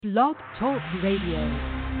Blog Talk Radio.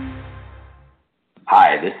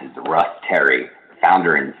 Hi, this is Russ Terry,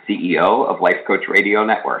 founder and CEO of Life Coach Radio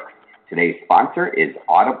Network. Today's sponsor is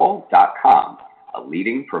Audible.com, a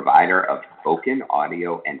leading provider of spoken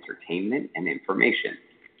audio entertainment and information.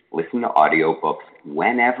 Listen to audiobooks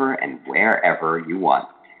whenever and wherever you want.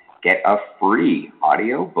 Get a free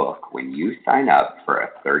audiobook when you sign up for a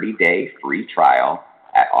 30-day free trial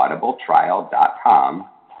at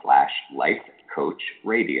audibletrial.com/lifecoachradio.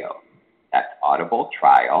 That's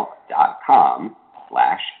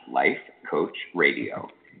audibletrial.com/lifecoachradio.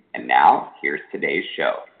 And now, here's today's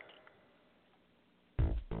show.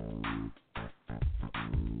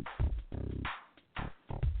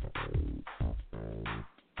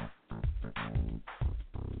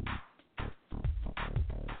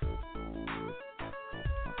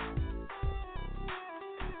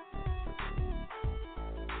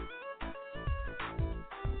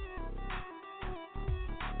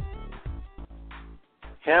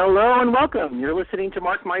 Hello and welcome. You're listening to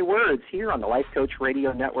Mark My Words here on the Life Coach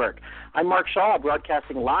Radio Network. I'm Mark Schall,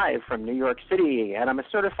 broadcasting live from New York City, and I'm a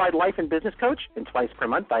certified life and business coach, and twice per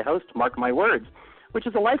month I host Mark My Words, which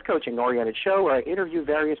is a life coaching-oriented show where I interview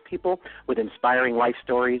various people with inspiring life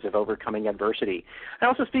stories of overcoming adversity. I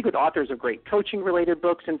also speak with authors of great coaching-related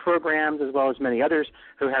books and programs, as well as many others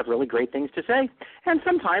who have really great things to say. And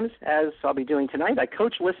sometimes, as I'll be doing tonight, I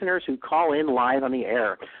coach listeners who call in live on the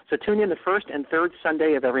air. So tune in the first and third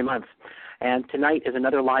Sunday of every month. And tonight is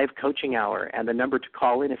another live coaching hour, and the number to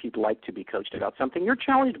call in if you'd like to be coached about something you're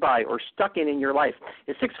challenged by or stuck in your life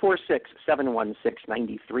is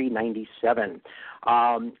 646-716-9397.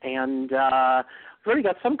 We've already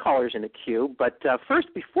got some callers in the queue, but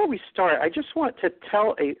first, before we start, I just want to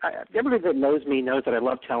tell everybody that knows me knows that I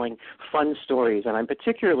love telling fun stories, and I'm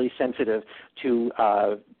particularly sensitive to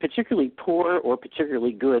particularly poor or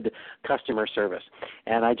particularly good customer service.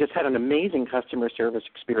 And I just had an amazing customer service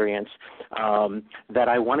experience that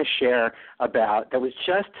I want to share about that was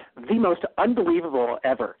just the most unbelievable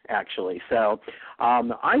ever, actually. So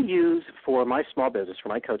I use, for my small business, for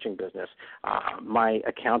my coaching business, my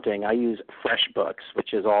accounting, I use FreshBooks,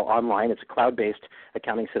 which is all online. It's a cloud-based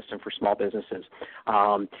accounting system for small businesses.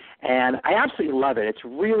 And I absolutely love it. It's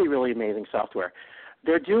really, really amazing software.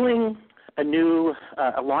 They're doing a new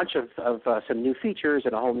launch of some new features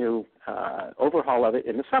and a whole new overhaul of it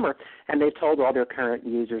in the summer, and they've told all their current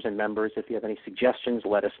users and members, if you have any suggestions,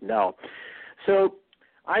 let us know. So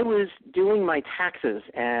I was doing my taxes,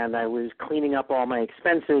 and I was cleaning up all my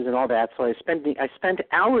expenses and all that, so I spent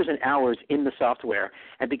hours and hours in the software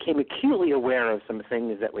and became acutely aware of some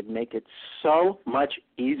things that would make it so much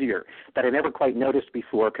easier that I never quite noticed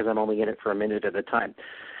before because I'm only in it for a minute at a time.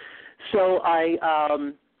 So I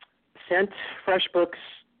sent FreshBooks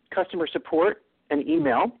customer support an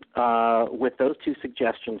email with those two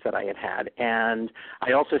suggestions that I had. And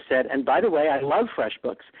I also said, and by the way, I love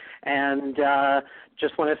FreshBooks, and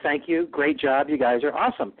just want to thank you. Great job. You guys are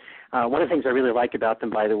awesome. One of the things I really like about them,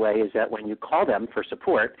 by the way, is that when you call them for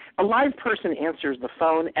support, a live person answers the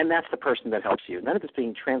phone, and that's the person that helps you. None of it's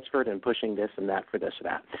being transferred and pushing this and that for this or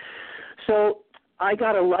that. So I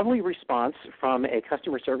got a lovely response from a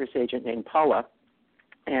customer service agent named Paula,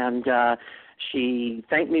 and she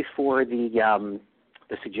thanked me for the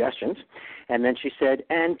suggestions, and then she said,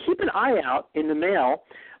 and keep an eye out in the mail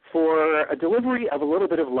for a delivery of a little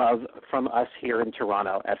bit of love from us here in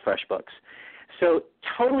Toronto at FreshBooks. So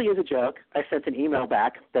totally as a joke, I sent an email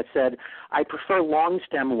back that said, I prefer long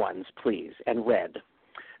stem ones, please, and red.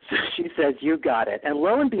 So she says, you got it. And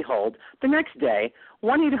lo and behold, the next day,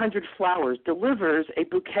 1-800-Flowers delivers a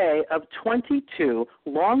bouquet of 22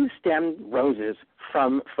 long-stemmed roses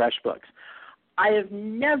from FreshBooks. I have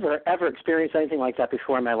never, ever experienced anything like that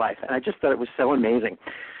before in my life, and I just thought it was so amazing.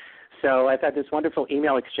 So I've had this wonderful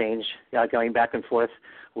email exchange going back and forth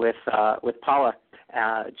with Paula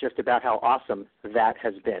just about how awesome that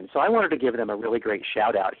has been. So I wanted to give them a really great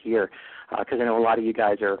shout-out here because I know a lot of you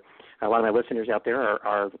guys are, a lot of my listeners out there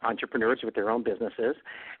are entrepreneurs with their own businesses,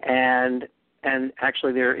 and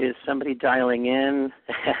actually there is somebody dialing in.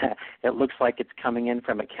 It looks like it's coming in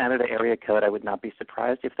from a Canada area code. I would not be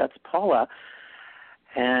surprised if that's Paula.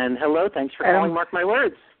 And hello, thanks for calling Mark My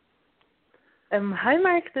Words. Hi,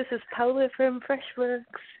 Mark. This is Paula from FreshBooks.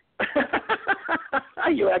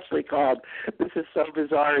 You actually called. This is so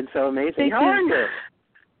bizarre and so amazing. Thank How are you?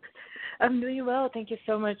 I'm doing well. Thank you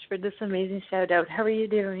so much for this amazing shout-out. How are you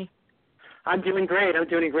doing? I'm doing great.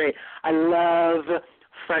 I love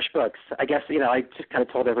FreshBooks. I guess, I just kind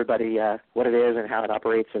of told everybody what it is and how it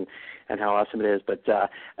operates and how awesome it is. But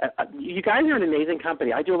you guys are an amazing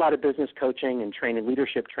company. I do a lot of business coaching and training,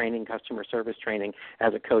 leadership training, customer service training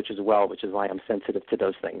as a coach as well, which is why I'm sensitive to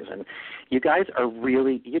those things. And you guys are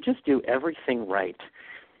really, you just do everything right.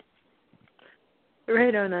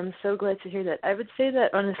 Right on. I'm so glad to hear that. I would say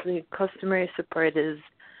that, honestly, customer support is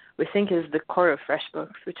the core of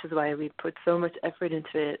FreshBooks, which is why we put so much effort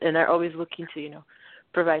into it and are always looking to,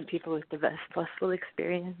 provide people with the best possible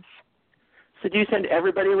experience. So do you send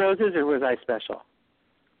everybody roses, or was I special?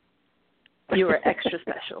 You were extra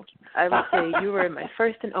special. I would say you were my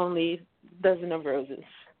first and only dozen of roses.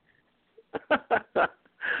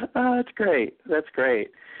 That's great. That's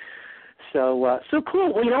great. So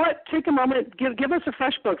cool. Well, you know what? Take a moment. Give us a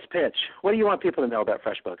FreshBooks pitch. What do you want people to know about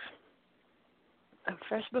FreshBooks? A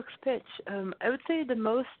FreshBooks pitch. I would say the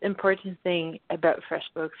most important thing about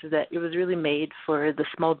FreshBooks is that it was really made for the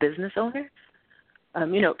small business owner.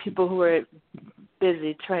 People who are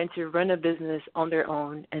busy trying to run a business on their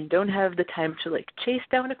own and don't have the time to chase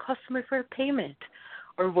down a customer for a payment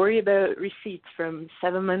or worry about receipts from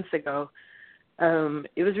 7 months ago.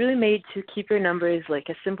 It was really made to keep your numbers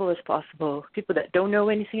as simple as possible. People that don't know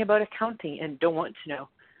anything about accounting and don't want to know,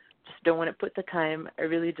 just don't want to put the time, are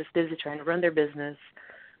really just busy trying to run their business.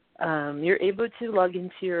 You're able to log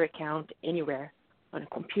into your account anywhere, on a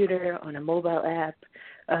computer, on a mobile app,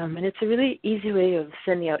 and it's a really easy way of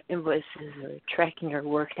sending out invoices or tracking your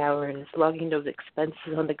work hours, logging those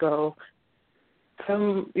expenses on the go.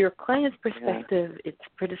 From your client's perspective, It's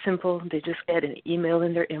pretty simple. They just get an email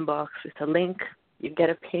in their inbox with a link. You get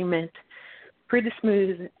a payment. Pretty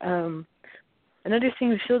smooth. Another thing,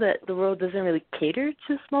 we feel that the world doesn't really cater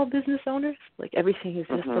to small business owners. Everything is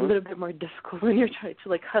just a little bit more difficult when you're trying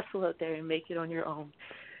to hustle out there and make it on your own.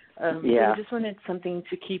 So we just wanted something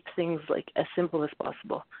to keep things as simple as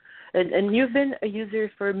possible. And you've been a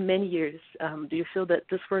user for many years. Do you feel that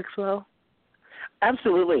this works well?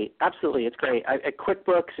 Absolutely. It's great.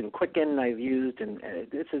 QuickBooks and Quicken I've used, and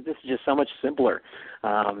this is just so much simpler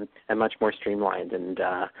and much more streamlined. And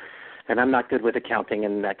I'm not good with accounting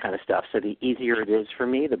and that kind of stuff, so the easier it is for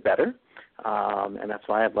me, the better. And that's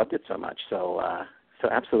why I've loved it so much. So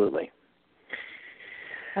absolutely.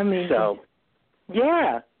 Amazing. So,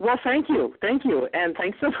 yeah. Well, thank you, and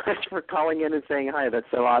thanks so much for calling in and saying hi. That's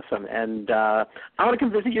so awesome. And I want to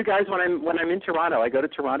come visit you guys when I'm in Toronto. I go to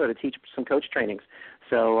Toronto to teach some coach trainings,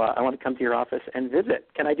 so I want to come to your office and visit.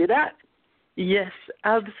 Can I do that? Yes,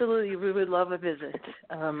 absolutely. We would love a visit.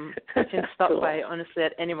 You can stop cool. by, honestly,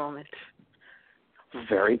 at any moment.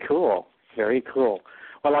 Very cool.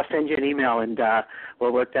 Well, I'll send you an email, and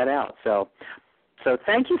we'll work that out. So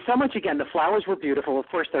thank you so much again. The flowers were beautiful. Of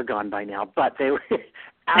course, they're gone by now, but they were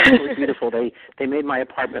absolutely beautiful. They made my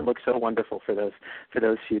apartment look so wonderful for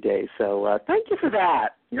those few days. So thank you for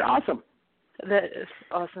that. You're awesome. That is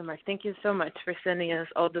awesome, Mark. Thank you so much for sending us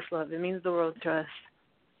all this love. It means the world to us.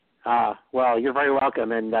 Well, you're very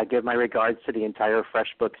welcome, and give my regards to the entire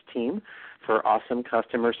FreshBooks team for awesome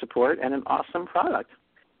customer support and an awesome product.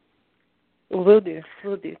 Will do.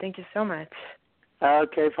 Thank you so much.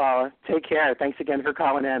 Okay, Paula. Take care. Thanks again for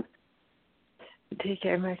calling in. Take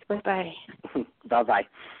care, Mark. Bye-bye. Bye-bye.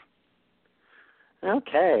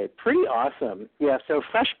 Okay, pretty awesome. Yeah, so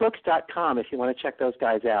freshbooks.com if you want to check those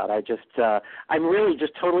guys out. I'm really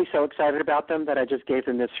just totally so excited about them that I just gave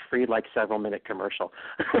them this free several minute commercial.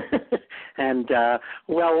 And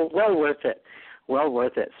well worth it.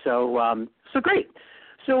 So great.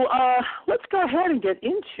 So let's go ahead and get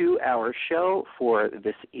into our show for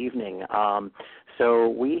this evening. So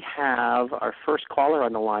we have our first caller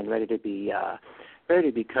on the line ready to be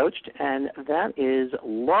coached, and that is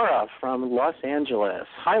Laura from Los Angeles.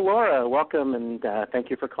 Hi, Laura. Welcome, and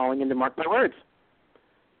thank you for calling in to Mark My Words.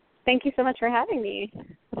 Thank you so much for having me.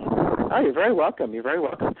 Oh, you're very welcome.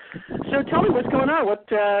 So tell me what's going on.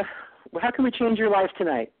 How can we change your life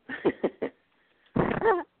tonight?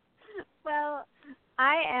 Well,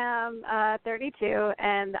 I am 32,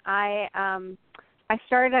 and I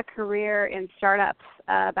started a career in startups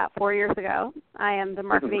about 4 years ago. I am the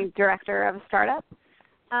marketing director of a startup.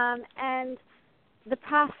 And the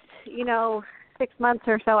past, 6 months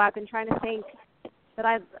or so, I've been trying to think that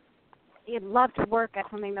I'd love to work at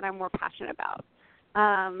something that I'm more passionate about.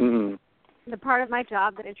 The part of my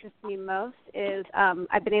job that interests me most is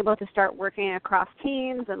I've been able to start working across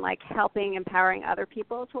teams and, helping, empowering other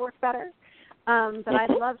people to work better. But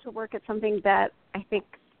I'd love to work at something that I think,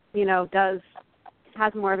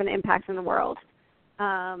 has more of an impact in the world.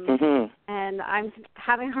 And I'm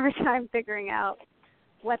having a hard time figuring out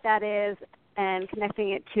what that is and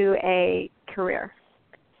connecting it to a career.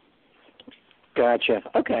 Gotcha.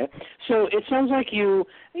 Okay. So it sounds like you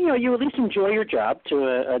at least enjoy your job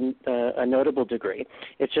to a notable degree.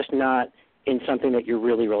 It's just not in something that you're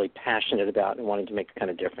really, really passionate about and wanting to make the kind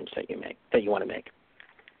of difference that you want to make.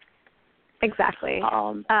 Exactly.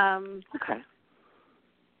 Okay.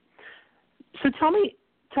 So tell me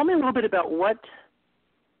a little bit about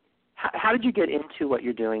how did you get into what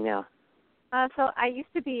you're doing now? So I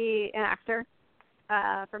used to be an actor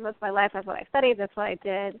for most of my life. That's what I studied. That's what I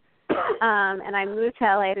did. And I moved to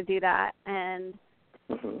LA to do that. And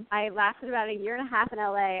I lasted about a year and a half in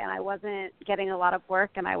LA, and I wasn't getting a lot of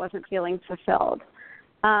work, and I wasn't feeling fulfilled.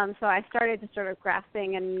 So I started just sort of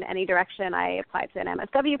grasping in any direction. I applied to an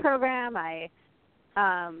MSW program.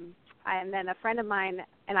 And then a friend of mine,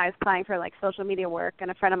 and I was applying for like social media work, and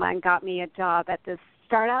a friend of mine got me a job at this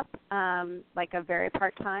startup, like a very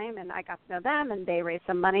part-time, and I got to know them, and they raised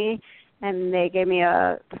some money, and they gave me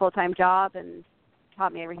a full-time job and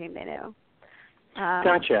taught me everything they knew.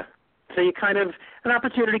 Gotcha. So you kind of, an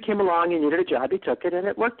opportunity came along, you needed a job, you took it, and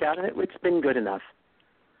it worked out, and it's been good enough.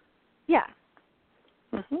 Yeah.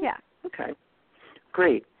 Mm-hmm. Yeah. Okay.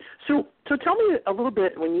 Great. So tell me a little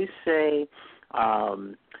bit, when you say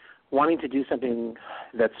wanting to do something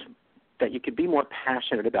that you could be more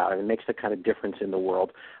passionate about and it makes the kind of difference in the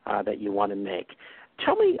world that you want to make.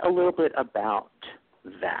 Tell me a little bit about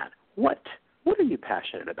that. What are you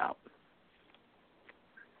passionate about?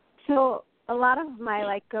 So a lot of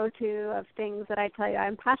my go-to of things that I tell you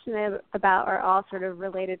I'm passionate about are all sort of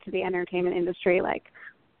related to the entertainment industry. Like,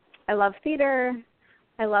 I love theater,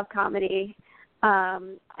 I love comedy,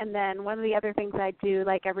 and then one of the other things I do,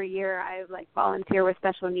 every year, I volunteer with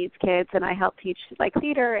special needs kids, and I help teach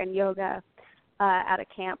theater and yoga at a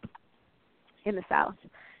camp in the South.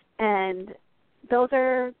 And those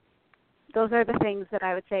are the things that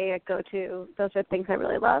I would say go to. Those are things I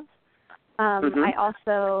really love.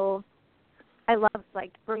 I love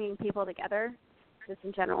bringing people together, just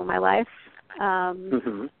in general in my life.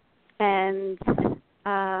 And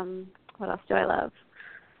what else do I love?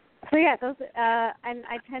 So yeah, those. And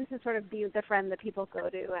I tend to sort of be the friend that people go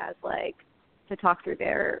to as to talk through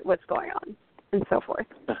what's going on and so forth.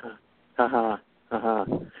 Okay.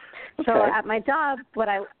 So at my job,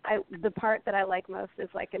 the part that I like most is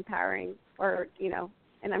empowering, or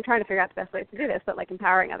and I'm trying to figure out the best ways to do this, but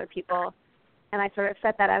empowering other people. And I sort of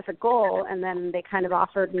set that as a goal, and then they kind of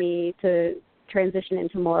offered me to transition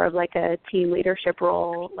into more of a team leadership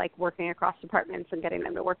role, working across departments and getting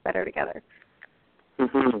them to work better together.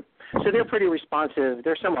 Mm-hmm. So they're pretty responsive.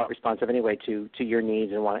 They're somewhat responsive anyway to your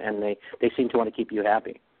needs, and they seem to want to keep you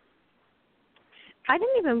happy. I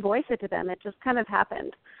didn't even voice it to them. It just kind of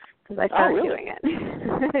happened because I started doing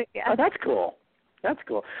it. Yeah. Oh, that's cool. That's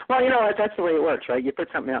cool. Well, that's the way it works, right? You put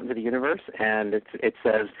something out into the universe, and it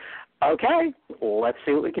says, okay, well, let's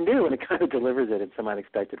see what we can do, and it kind of delivers it in some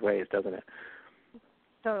unexpected ways, doesn't it?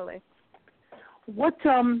 Totally.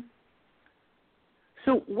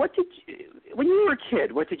 So when you were a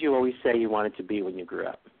kid, what did you always say you wanted to be when you grew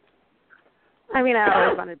up? I mean, I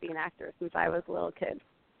always wanted to be an actor since I was a little kid.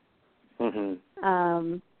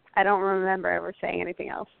 Mm-hmm. I don't remember ever saying anything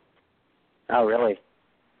else. Oh, really?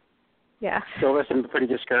 Yeah. So it was pretty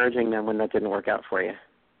discouraging then when that didn't work out for you.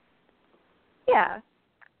 Yeah.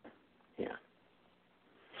 Yeah.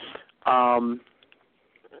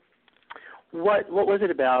 What was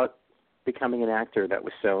it about becoming an actor that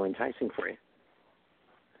was so enticing for you?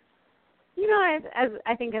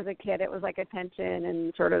 I think as a kid it was attention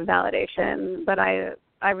and sort of validation, but I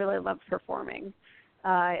really loved performing.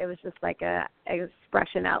 It was just a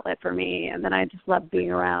expression outlet for me, and then I just loved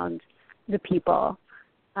being around the people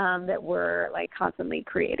that were constantly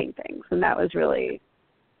creating things, and that was really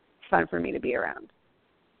fun for me to be around.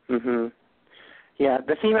 Mhm. Yeah,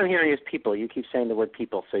 the theme I'm hearing is people. You keep saying the word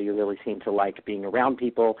people, so you really seem to like being around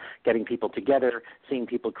people, getting people together, seeing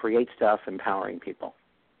people create stuff, empowering people.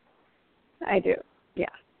 I do, yeah.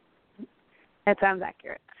 That sounds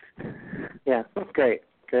accurate. Yeah, great.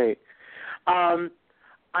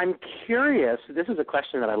 I'm curious, this is a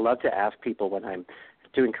question that I love to ask people when I'm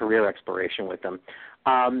doing career exploration with them.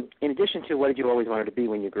 In addition to what did you always want to be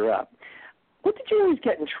when you grew up, what did you always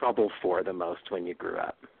get in trouble for the most when you grew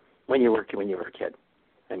up, when you were a kid?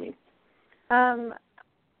 I mean,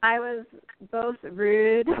 I was both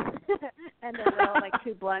rude and a little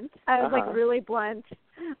too blunt. I was really blunt.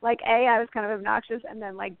 A, I was kind of obnoxious, and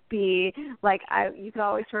then B, you could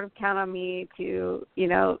always sort of count on me to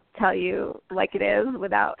tell you it is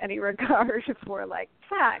without any regard for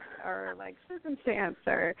fact or circumstance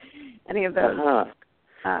or any of those.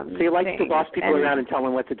 So you like to boss people around and tell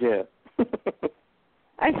them what to do.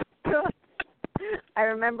 I feel I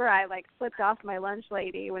remember I flipped off my lunch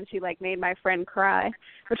lady when she made my friend cry,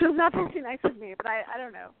 which was not very nice of me. But I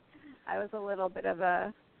don't know. I was a little bit of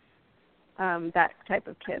a that type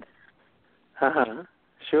of kid.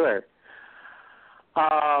 Sure.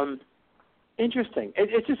 Interesting.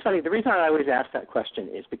 It's just funny. The reason I always ask that question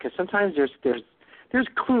is because sometimes there's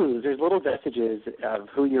clues, there's little vestiges of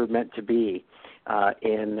who you're meant to be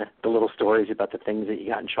in the little stories about the things that you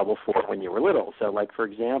got in trouble for when you were little. So, for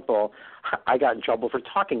example, I got in trouble for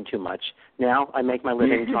talking too much. Now I make my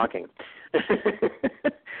living talking.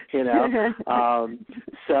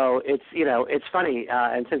 So it's funny.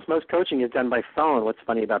 And since most coaching is done by phone, what's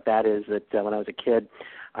funny about that is that when I was a kid,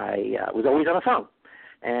 I was always on the phone.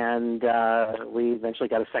 And we eventually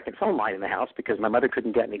got a second phone line in the house because my mother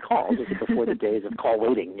couldn't get any calls. This was before the days of call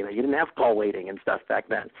waiting. You didn't have call waiting and stuff back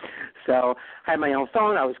then. So I had my own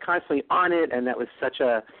phone. I was constantly on it, and that was such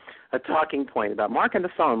a talking point about Mark on the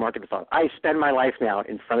phone. I spend my life now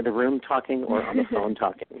in front of the room talking or on the phone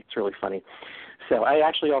talking. It's really funny. So I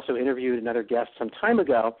actually also interviewed another guest some time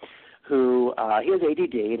ago who he has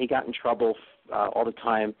ADD, and he got in trouble all the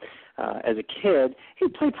time as a kid.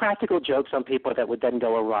 He'd play practical jokes on people that would then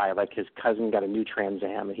go awry, like his cousin got a new Trans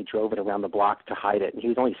Am, and he drove it around the block to hide it. And he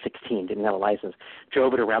was only 16, didn't have a license,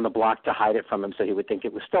 drove it around the block to hide it from him so he would think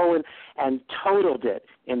it was stolen, and totaled it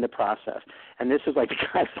in the process. And this is the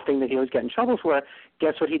kind of thing that he always got in trouble for.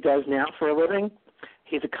 Guess what he does now for a living?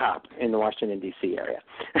 He's a cop in the Washington, D.C. area.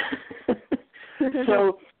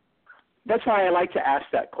 So that's why I like to ask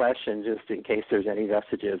that question, just in case there's any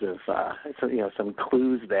vestiges of some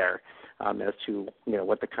clues there as to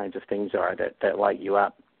what the kinds of things are that light you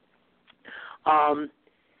up.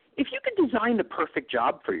 If you could design the perfect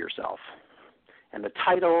job for yourself, and the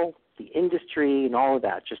title, the industry, and all of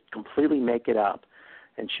that, just completely make it up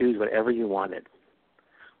and choose whatever you wanted,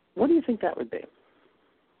 what do you think that would be?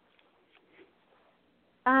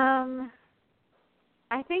 I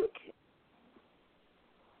think.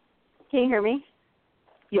 Can you hear me?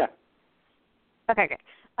 Yeah. Okay, good.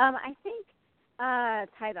 I think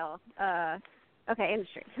title.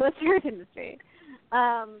 Industry. Let's hear industry.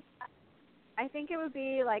 I think it would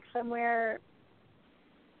be somewhere.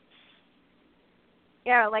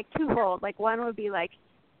 Yeah, twofold. One would be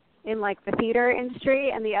in the theater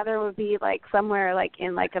industry, and the other would be somewhere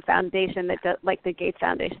in a foundation that does the Gates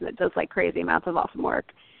Foundation that does crazy amounts of awesome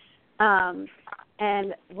work. And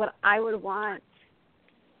what I would want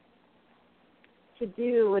to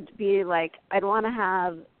do would be I'd want to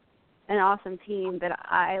have an awesome team that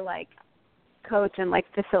I coach and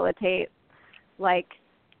facilitate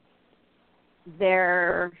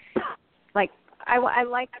their I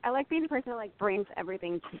like being the person that brings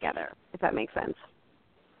everything together, if that makes sense.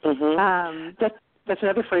 That's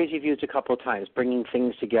another phrase you've used a couple of times: bringing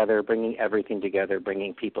things together, bringing everything together,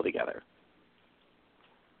 bringing people together.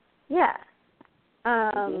 Yeah.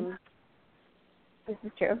 This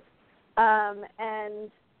is true.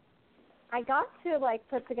 And I got to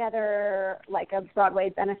put together a Broadway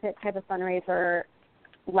benefit type of fundraiser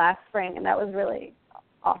last spring, and that was really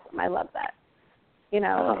awesome. I love that.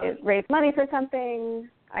 It raised money for something.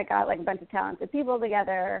 I got a bunch of talented people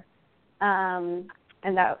together, and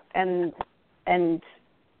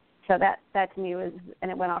so that to me was,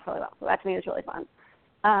 and it went off really well. So that to me was really fun.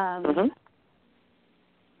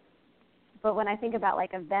 But when I think about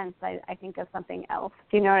events, I think of something else.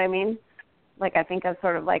 Do you know what I mean? I think of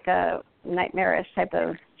sort of a nightmarish type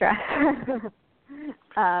of stress.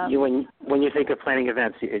 When you think of planning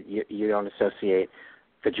events, you don't associate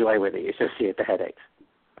the joy with it. You associate the headaches.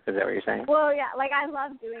 Is that what you're saying? Well, yeah. I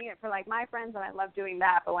love doing it for my friends, and I love doing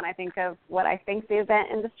that. But when I think of what I think the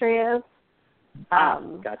event industry is,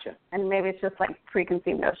 gotcha. And maybe it's just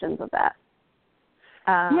preconceived notions of that.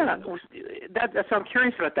 So I'm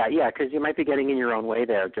curious about that. Yeah, because you might be getting in your own way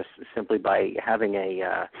there, just simply by having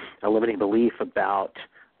a limiting belief about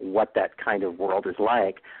what that kind of world is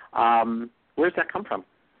like. Where does that come from?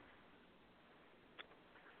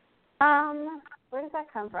 Where does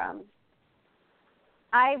that come from?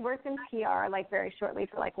 I worked in PR very shortly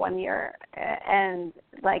for 1 year, and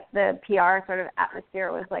the PR sort of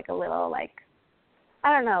atmosphere was a little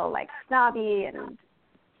I don't know, snobby and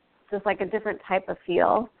just a different type of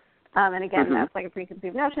feel. And again, that's a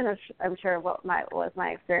preconceived notion. I'm sure what was my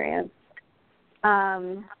experience.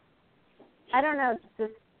 I don't know.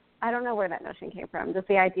 I don't know where that notion came from. Just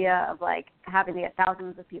the idea of having to get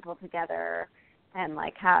thousands of people together and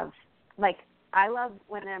have I love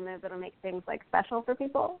when I'm able to make things special for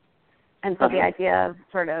people, and so the idea of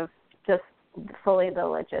sort of just fully the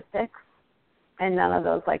logistics and none of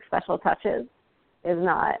those special touches is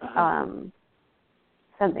not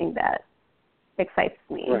something that excites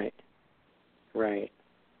me. Right. Right.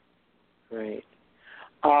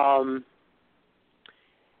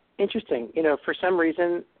 Interesting. For some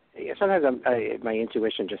reason, sometimes my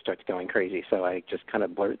intuition just starts going crazy, so I just kind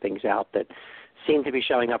of blurt things out that seem to be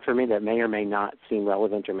showing up for me that may or may not seem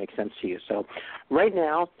relevant or make sense to you. So right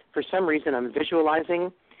now, for some reason, I'm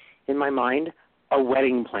visualizing in my mind a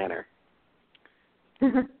wedding planner.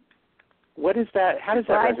 What is that? How does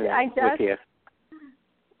that resonate with you?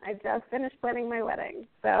 I just finished planning my wedding,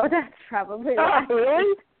 so that's probably why. Oh,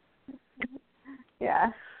 really?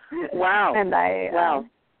 Yeah. Wow. And wow.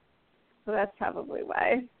 So that's probably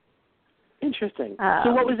why. Interesting.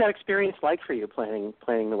 So what was that experience like for you planning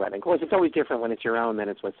the wedding? Of course, it's always different when it's your own than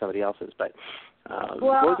it's when somebody else's. But what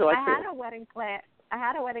was it like for you? I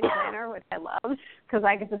had a wedding planner, which I loved, because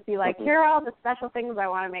I could just be like, here are all the special things I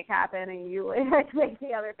want to make happen, and you make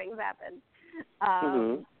the other things happen.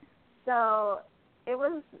 So it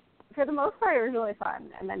was, for the most part, it was really fun.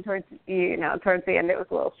 And then towards the end, it was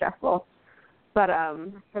a little stressful. But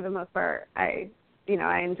for the most part, I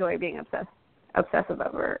enjoy being obsessive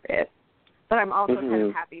over it. But I'm also kind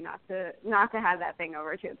of happy not to have that thing to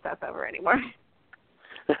obsess over anymore.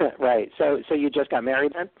 Right. So you just got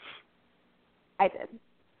married then? I did.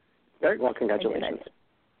 Very well. Congratulations. I did.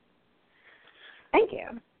 Thank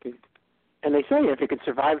you. And they say if you can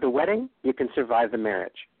survive the wedding, you can survive the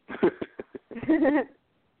marriage.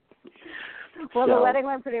 Well, the wedding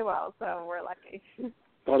went pretty well, so we're lucky.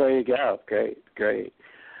 Well, there you go. Great.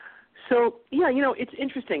 So, it's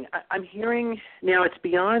interesting. I'm hearing now it's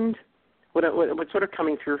beyond what's sort of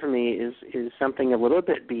coming through for me is something a little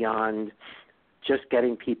bit beyond just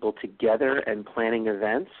getting people together and planning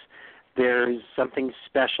events. There's something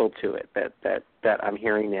special to it that I'm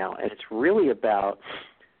hearing now, and it's really about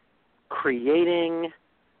creating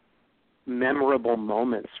memorable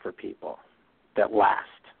moments for people that last.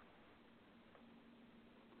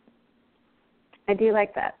 I do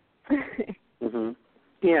like that.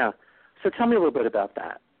 Yeah. So tell me a little bit about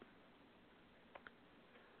that.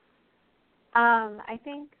 I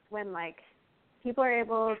think when people are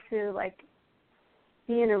able to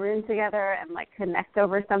be in a room together and connect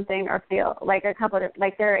over something or feel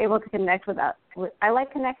they're able to connect I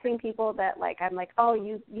like connecting people that I'm oh,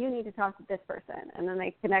 you need to talk to this person, and then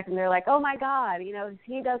they connect and they're like, oh my God,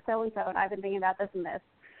 he does so and so, and I've been thinking about this and this.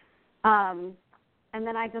 And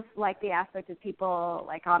then I just like the aspect of people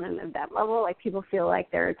on an event level, people feel like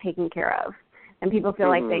they're taken care of, and people feel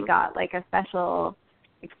like they got a special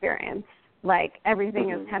experience. Everything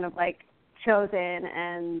is kind of chosen,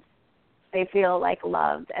 and they feel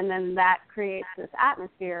loved, and then that creates this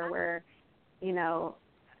atmosphere where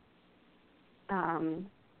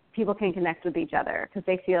people can connect with each other because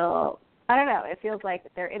they feel, I don't know, it feels like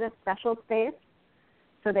they're in a special space,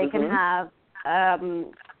 so they can have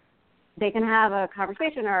a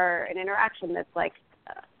conversation or an interaction that's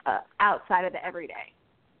outside of the everyday,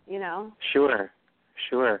 Sure.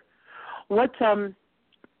 What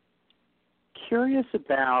curious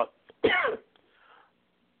about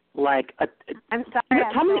I'm sorry,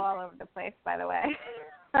 I'm all over the place, by the way.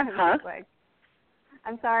 I'm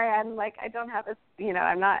sorry, I don't have this,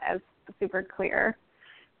 I'm not as super clear.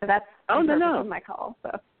 But that's the purpose of my call.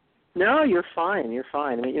 So. No, you're fine. I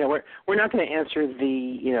mean, we're not going to answer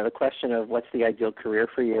the question of what's the ideal career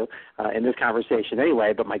for you in this conversation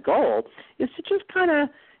anyway. But my goal is to just kind of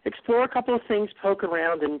explore a couple of things, poke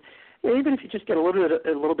around, and even if you just get a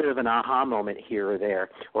little bit of an aha moment here or there,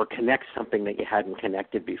 or connect something that you hadn't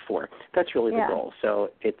connected before. That's really the goal. So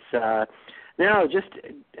it's just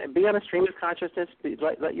be on a stream of consciousness.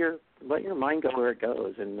 Let your mind go where it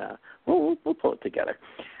goes, and we'll pull it together.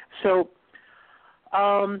 So.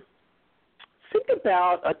 Think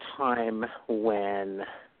about a time when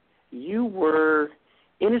you were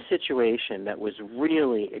in a situation that was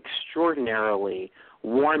really extraordinarily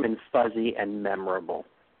warm and fuzzy and memorable.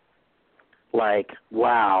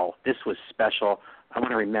 Wow, this was special. I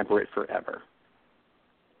want to remember it forever.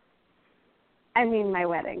 I mean, my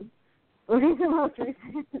wedding would be the most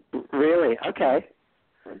recent. Really? Okay.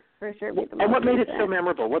 For sure. And what made it so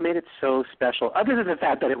memorable? What made it so special? Other than the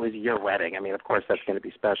fact that it was your wedding. I mean, of course, that's going to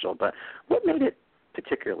be special. But what made it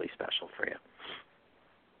particularly special for you?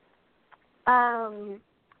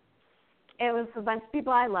 It was a bunch of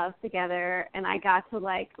people I love together, and I got to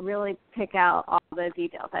really pick out all the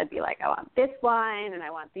details. I'd be like, I want this wine, and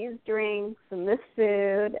I want these drinks, and this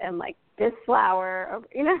food, and this flower.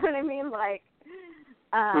 You know what I mean?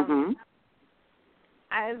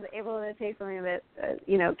 I was able to take something that,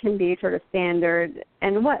 can be sort of standard,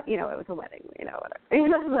 and it was a wedding, whatever.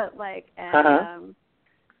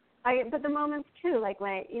 But the moments too,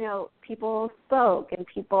 when, people spoke, and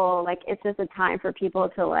people, it's just a time for people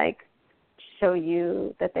to, show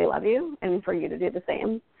you that they love you and for you to do the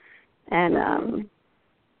same.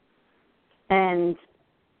 And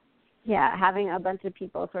yeah, having a bunch of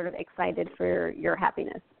people sort of excited for your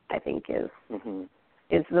happiness, I think is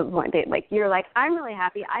the point. Like, you're like, I'm really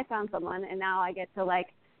happy I found someone, and now I get to like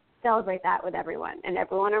celebrate that with everyone, and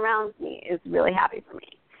everyone around me is really happy for me.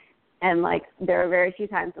 And like, there are very few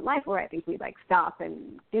times in life where I think we like stop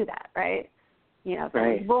and do that, right? You know,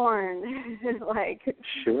 someone's born, like,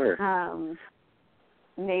 sure,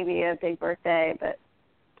 maybe a big birthday, but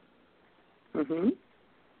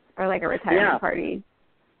or like a retirement party.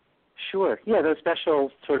 Sure, yeah, those special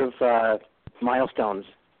sort of milestones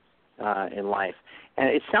in life. And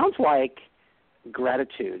it sounds like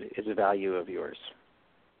gratitude is a value of yours.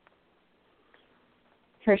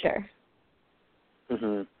 For sure.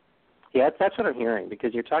 Yeah, that's what I'm hearing,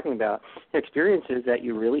 because you're talking about experiences that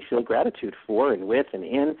you really feel gratitude for and with and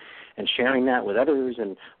in, and sharing that with others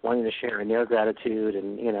and wanting to share in their gratitude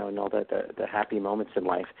and, you know, and all the happy moments in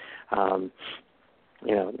life.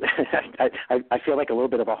 You know, I feel like a little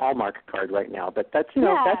bit of a Hallmark card right now, but that's, you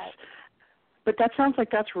know, but that sounds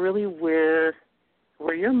like that's really where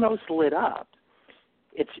you're most lit up.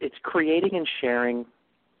 It's creating and sharing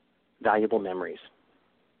valuable memories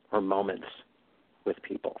or moments with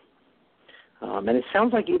people. And it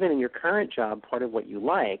sounds like even in your current job, part of what you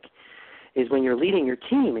like is when you're leading your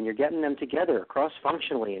team and you're getting them together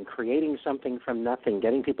cross-functionally and creating something from nothing,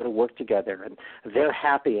 getting people to work together, and they're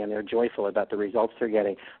happy and they're joyful about the results they're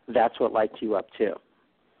getting. That's what lights you up too.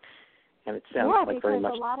 And it sounds like very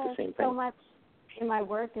much the same thing. So much in my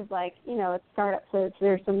work is like, you know, it's startups, so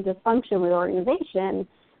there's some dysfunction with the organization,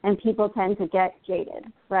 and people tend to get jaded,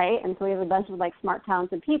 right? And so we have a bunch of like smart,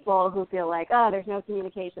 talented people who feel like, oh, there's no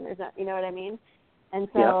communication, there's no, you know what I mean? And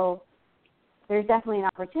so there's definitely an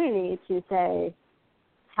opportunity to say,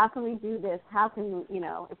 how can we do this? How can, you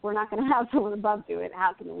know, if we're not going to have someone above do it,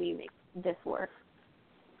 how can we make this work?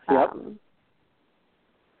 In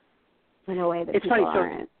a way that it's people funny,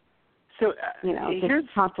 aren't, you know, here's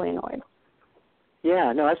just constantly annoyed.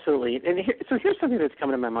 Yeah, no, absolutely. And so here's something that's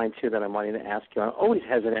coming to my mind, too, that I'm wanting to ask you. I'm always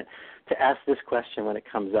hesitant to ask this question when it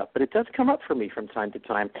comes up, but it does come up for me from time to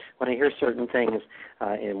time when I hear certain things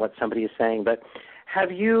in what somebody is saying. But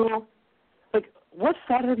have you, like, what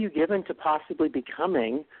thought have you given to possibly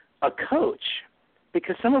becoming a coach?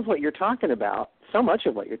 Because some of what you're talking about, so much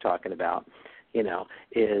of what you're talking about, you know,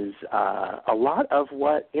 is a lot of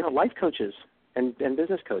what, you know, life coaches and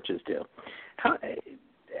business coaches do.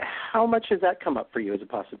 How much has that come up for you as a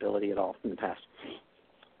possibility at all in the past?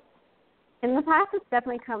 In the past, it's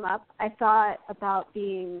definitely come up. I thought about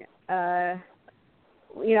being,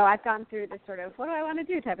 you know, I've gone through this sort of what do I want to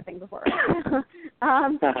do type of thing before.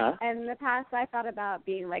 And in the past, I thought about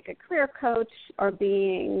being like a career coach or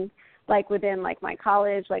being like within like my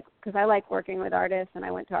college, like because I like working with artists and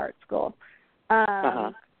I went to art school.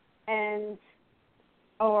 And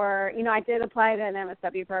or, you know, I did apply to an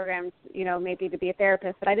MSW program, you know, maybe to be a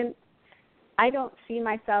therapist, but I don't see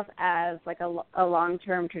myself as like a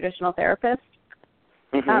long-term traditional therapist.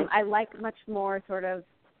 I like much more sort of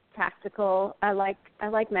practical. I like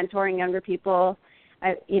mentoring younger people.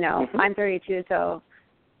 I'm 32, so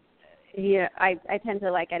yeah, I tend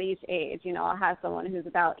to like at each age, you know, I'll have someone who's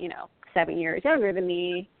about, you know, 7 years younger than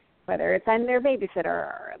me, whether it's I'm their babysitter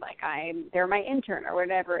or like they're my intern or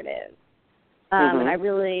whatever it is. And I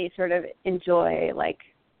really sort of enjoy, like,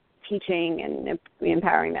 teaching and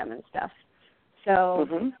empowering them and stuff. So,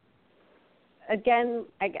 again,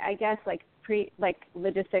 I guess, like,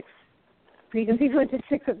 preconceived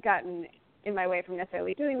logistics have gotten in my way from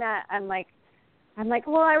necessarily doing that. I'm like,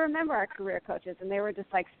 well, I remember our career coaches, and they were just,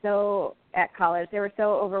 like, so at college. They were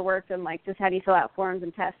so overworked and, like, just had you fill out forms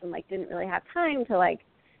and tests and, like, didn't really have time to, like,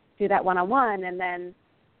 do that one-on-one. And then,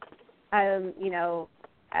 you know,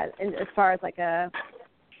 as far as like a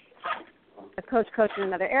coach in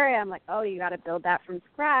another area, I'm like, oh, you got to build that from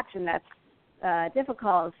scratch, and that's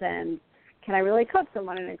difficult. And can I really coach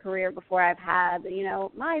someone in a career before I've had, you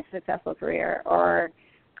know, my successful career? Or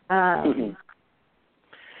yeah,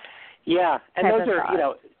 and those are, you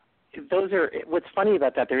know, those are. What's funny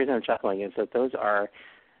about that, the reason I'm chuckling is that those are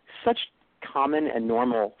such common and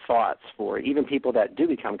normal thoughts for even people that do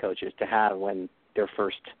become coaches to have when they're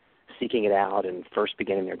first seeking it out and first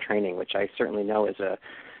beginning their training, which I certainly know as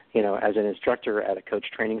as an instructor at a coach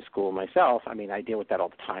training school myself. I mean, I deal with that all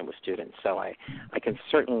the time with students, so I can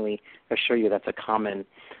certainly assure you that's a common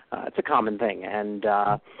thing. And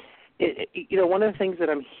you know, one of the things that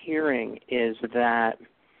I'm hearing is that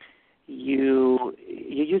you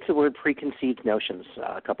use the word preconceived notions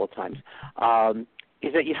a couple of times.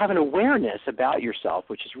 Is that you have an awareness about yourself,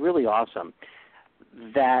 which is really awesome,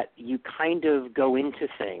 that you kind of go into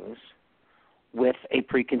things with a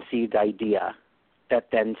preconceived idea that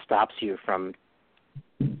then stops you from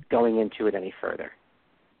going into it any further.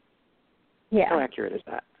 Yeah. How accurate is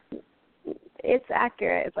that? It's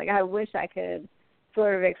accurate. It's like I wish I could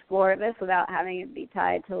sort of explore this without having it be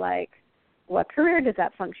tied to, like, what career does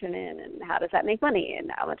that function in and how does that make money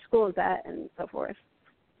and how much school is that and so forth.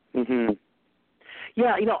 Mm-hmm.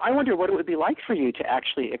 Yeah, I wonder what it would be like for you to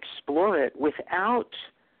actually explore it without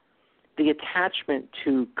the attachment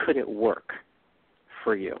to could it work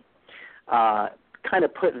for you. Kind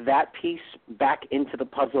of put that piece back into the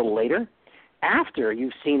puzzle later after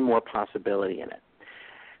you've seen more possibility in it.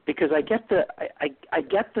 Because I get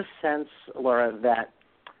the sense, Laura, that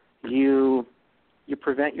you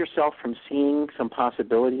prevent yourself from seeing some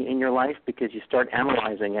possibility in your life because you start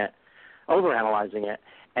analyzing it, overanalyzing it,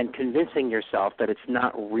 and convincing yourself that it's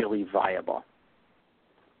not really viable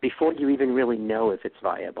before you even really know if it's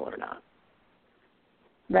viable or not.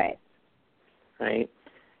 Right. Right?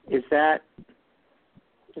 Is that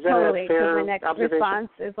totally, a fair my next observation? response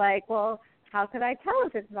is like, well, how could I tell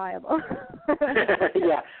if it's viable?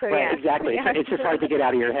 Yeah, so, right, yeah. exactly. Yeah. It's just hard to get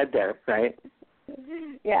out of your head there, right?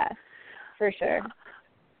 Yeah, for sure.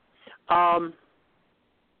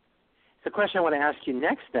 The question I want to ask you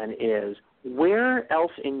next then is, where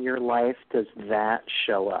else in your life does that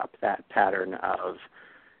show up, that pattern of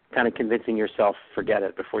kind of convincing yourself, forget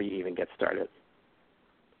it, before you even get started?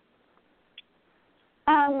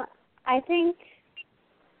 I think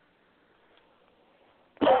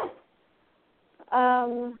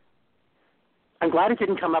I'm glad it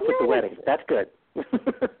didn't come up with the wedding. That's good.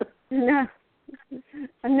 No.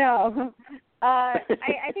 I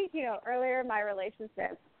think, earlier in my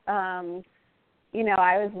relationship,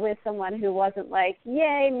 I was with someone who wasn't like,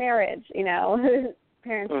 yay, marriage,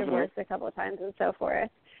 parents divorced a couple of times and so forth.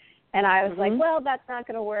 And I was like, well, that's not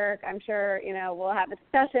going to work. I'm sure, we'll have a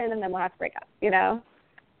discussion and then we'll have to break up,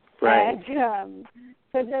 Right. And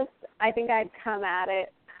so just, I think I'd come at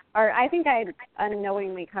it, or I think I'd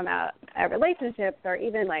unknowingly come out at relationships or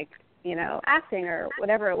even like, acting or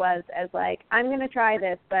whatever it was as like, I'm going to try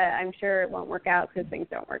this, but I'm sure it won't work out because things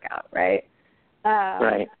don't work out, right?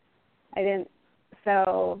 Right. I didn't,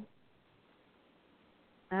 so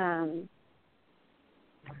I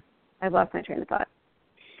lost my train of thought.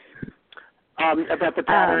 About the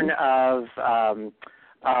pattern of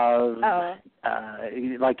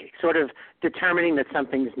like sort of determining that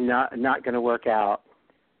something's not going to work out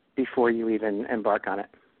before you even embark on it.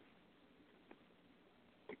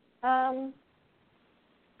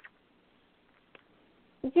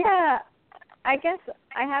 Yeah, I guess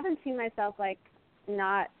I haven't seen myself like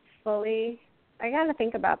not fully. I got to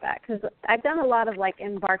think about that because I've done a lot of like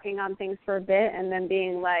embarking on things for a bit and then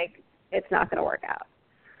being like, it's not going to work out.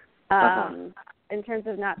 In terms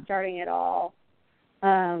of not starting at all,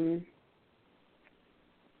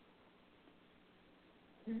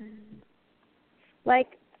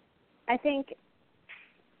 like I think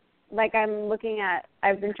like I've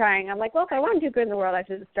been trying, I'm like, well, if I want to do good in the world, I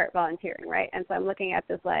should just start volunteering, right? And so I'm looking at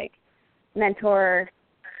this like mentor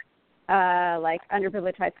like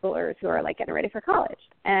underprivileged high schoolers who are like getting ready for college.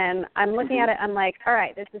 And I'm looking at it, I'm like, all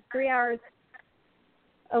right, this is 3 hours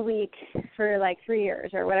a week for like 3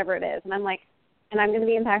 years or whatever it is. And I'm like, and I'm going to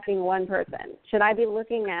be impacting one person. Should I be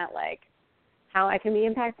looking at like how I can be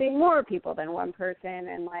impacting more people than one person?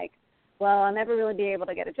 And like, well, I'll never really be able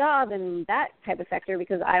to get a job in that type of sector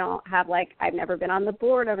because I don't have like, I've never been on the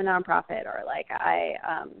board of a nonprofit or like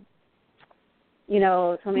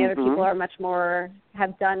so many other people are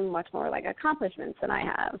have done much more like accomplishments than I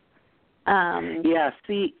have. Yeah,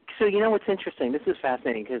 see, so what's interesting, this is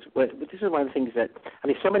fascinating because this is one of the things that,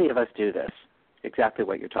 so many of us do this, exactly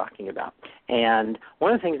what you're talking about. And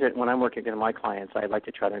one of the things that when I'm working with my clients, I'd like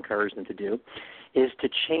to try to encourage them to do is to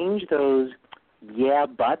change those yeah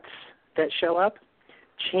buts that show up,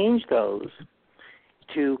 change those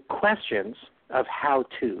to questions of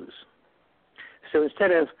how-tos. So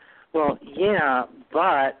instead of, well, yeah,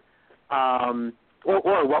 but,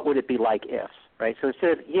 or what would it be like if, right? So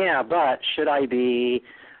instead of, yeah, but should I be,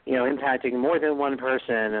 impacting more than one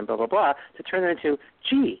person and blah, blah, blah, to turn that into,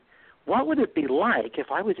 gee, what would it be like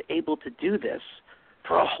if I was able to do this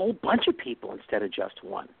for a whole bunch of people instead of just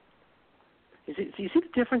one? Do you see the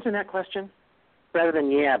difference in that question? Rather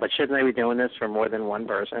than, yeah, but shouldn't I be doing this for more than one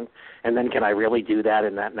person? And then can I really do that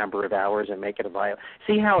in that number of hours and make it a viable?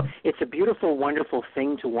 See how it's a beautiful, wonderful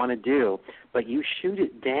thing to want to do, but you shoot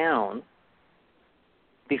it down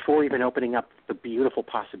before even opening up the beautiful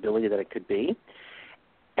possibility that it could be.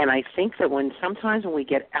 And I think that sometimes when we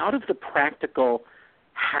get out of the practical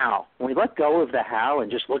how, when we let go of the how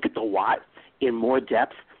and just look at the what, in more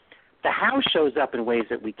depth, the how shows up in ways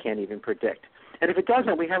that we can't even predict. And if it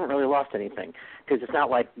doesn't, we haven't really lost anything, because it's not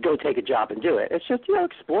like go take a job and do it. It's just,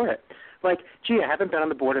 explore it. Like, gee, I haven't been on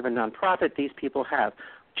the board of a nonprofit. These people have.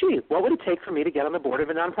 Gee, what would it take for me to get on the board of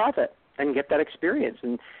a nonprofit and get that experience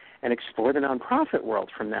and explore the nonprofit world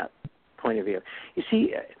from that point of view? You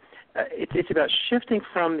see, it's about shifting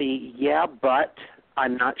from the yeah, but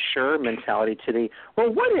I'm not sure mentality to the,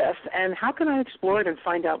 well, what if, and how can I explore it and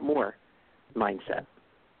find out more mindset.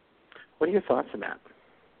 What are your thoughts on that?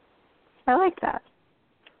 I like that.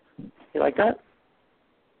 You like that?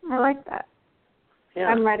 I like that. Yeah.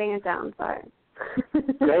 I'm writing it down, sorry.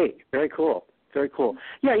 Great. Very cool. Very cool.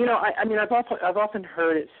 Yeah, I mean, I've often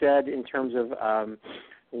heard it said in terms of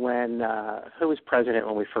when who was president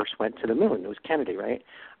when we first went to the moon? It was Kennedy, right?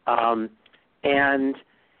 And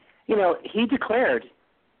he declared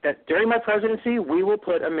that during my presidency we will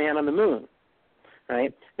put a man on the moon.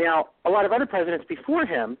 Right? Now, a lot of other presidents before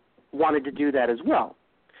him wanted to do that as well.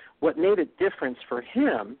 What made a difference for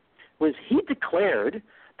him was he declared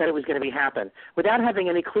that it was going to happen without having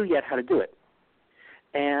any clue yet how to do it.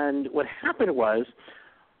 And what happened was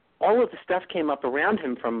all of the stuff came up around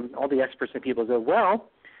him from all the experts and people said, well,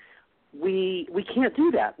 we can't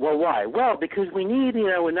do that. Well, why? Well, because we need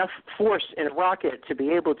enough force in a rocket to be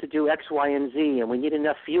able to do X, Y, and Z, and we need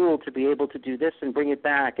enough fuel to be able to do this and bring it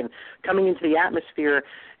back. And coming into the atmosphere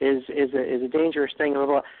is a dangerous thing. Blah,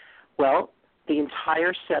 blah, blah. Well, the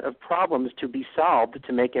entire set of problems to be solved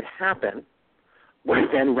to make it happen were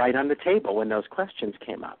then right on the table when those questions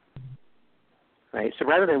came up. Right? So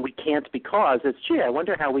rather than we can't because, it's, gee, I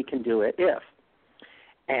wonder how we can do it if.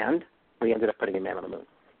 And we ended up putting a man on the moon.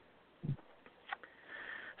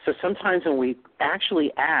 So sometimes when we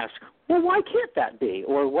actually ask, well, why can't that be?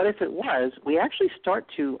 Or what if it was? We actually start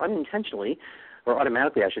to unintentionally, or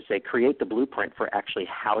automatically I should say, create the blueprint for actually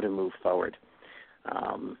how to move forward,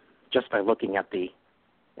 just by looking at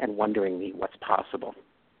and wondering what's possible.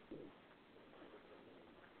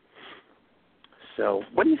 So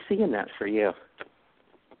what do you see in that for you?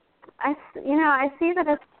 I see that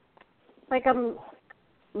it's like a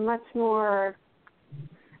much more,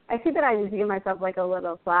 I see that I just give myself like a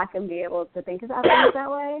little slack and be able to think about things that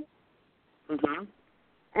way. Mm-hmm.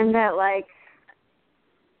 And that like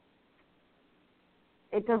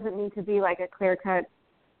it doesn't need to be like a clear-cut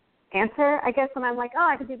answer. I guess when I'm like, oh,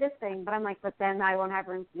 I could do this thing, but I'm like, but then I won't have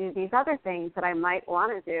room to do these other things that I might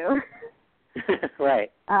want to do.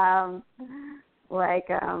 Right.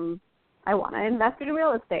 I want to invest in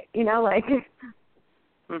real estate,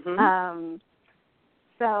 Mm-hmm.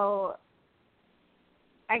 So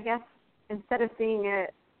I guess instead of seeing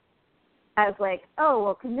it as like, oh,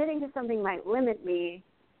 well, committing to something might limit me,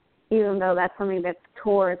 even though that's something that's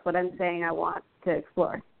towards what I'm saying I want to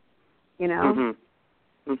explore,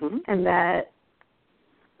 Mm-hmm. Mm-hmm. And that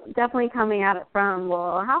definitely coming at it from,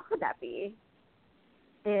 well, how could that be,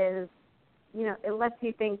 is, it lets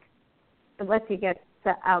you think, it lets you get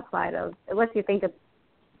outside of, it lets you think of,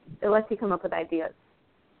 it lets you come up with ideas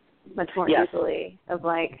much more easily of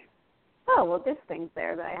like, oh, well, this thing's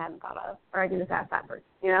there that I hadn't thought of, or I can just ask that person,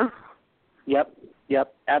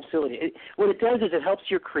 Yep, absolutely. What it does is it helps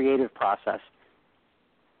your creative process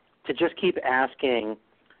to just keep asking,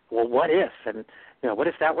 well, what if? And, what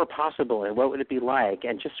if that were possible? And what would it be like?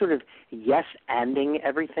 And just sort of yes-anding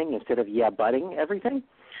everything instead of yeah-butting everything.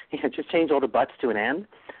 Just change all the buts to an and.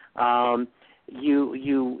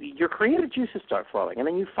 Your creative juices start flowing, and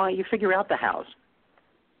then you figure out the hows,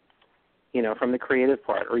 from the creative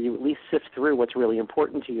part, or you at least sift through what's really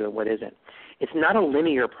important to you and what isn't. It's not a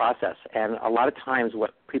linear process, and a lot of times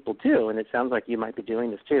what people do, and it sounds like you might be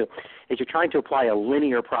doing this too, is you're trying to apply a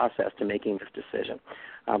linear process to making this decision,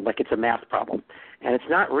 like it's a math problem. And it's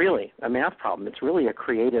not really a math problem. It's really a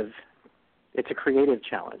creative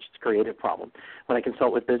challenge. It's a creative problem. When I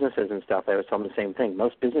consult with businesses and stuff, I always tell them the same thing.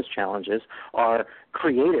 Most business challenges are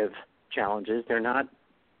creative challenges. They're not,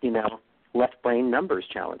 left brain numbers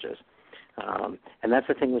challenges. And that's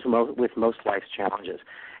the thing with most life's challenges.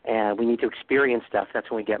 And we need to experience stuff.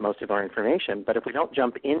 That's when we get most of our information. But if we don't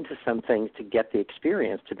jump into some things to get the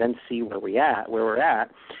experience, to then see where we're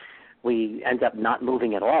at, we end up not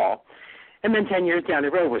moving at all. And then 10 years down the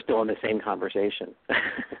road, we're still in the same conversation.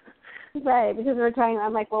 Right, because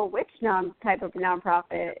I'm like, well, which type of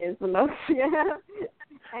nonprofit is the most,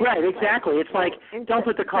 Right, exactly. It's like, don't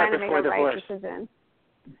put the cart before the horse. Decision.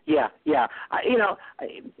 Yeah.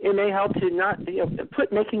 It may help to not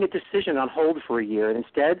put making a decision on hold for a year, and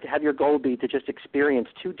instead have your goal be to just experience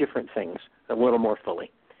two different things a little more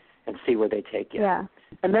fully and see where they take you. Yeah.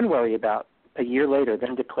 And then worry about a year later,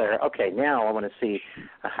 then declare, okay, now I want to see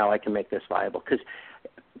how I can make this viable. Because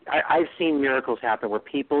I've seen miracles happen where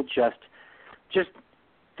people just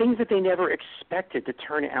things that they never expected to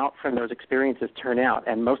turn out from those experiences turn out,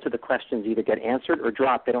 and most of the questions either get answered or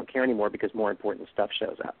dropped. They don't care anymore because more important stuff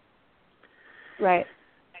shows up. Right.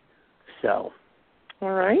 So,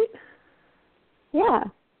 all right. Yeah,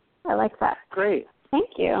 I like that. Great. Thank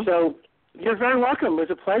you. So you're very welcome. It was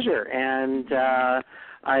a pleasure, and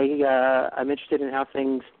I'm interested in how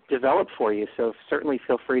things develop for you. So certainly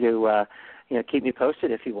feel free to keep me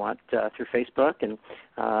posted if you want through Facebook, and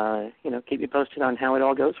keep me posted on how it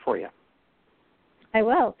all goes for you. I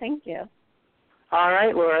will. Thank you. All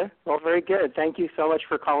right, Laura. Well, very good. Thank you so much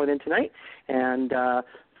for calling in tonight and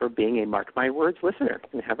for being a Mark My Words listener.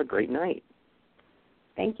 And have a great night.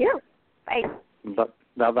 Thank you. Bye.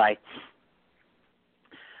 Bye-bye.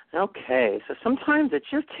 Okay, so sometimes it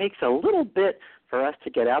just takes a little bit for us to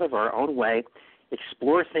get out of our own way,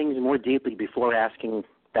 explore things more deeply before asking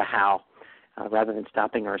the how, rather than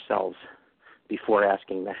stopping ourselves before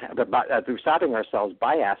asking the how, stopping ourselves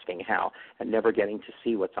by asking how and never getting to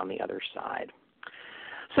see what's on the other side.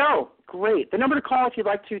 So, great. The number to call if you'd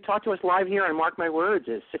like to talk to us live here on Mark My Words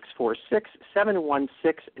is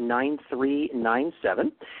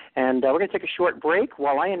 646-716-9397. And we're going to take a short break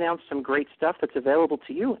while I announce some great stuff that's available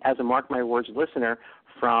to you as a Mark My Words listener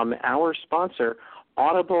from our sponsor,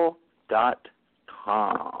 Audible.com.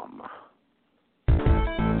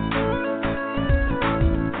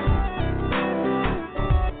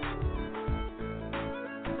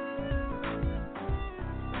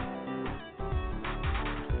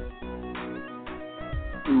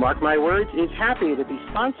 Mark My Words is happy to be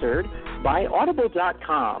sponsored by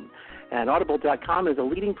Audible.com. And Audible.com is a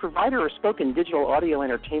leading provider of spoken digital audio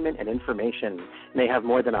entertainment and information. And they have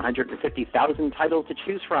more than 150,000 titles to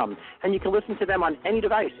choose from, and you can listen to them on any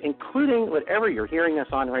device, including whatever you're hearing us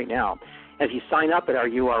on right now. If you sign up at our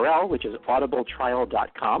URL, which is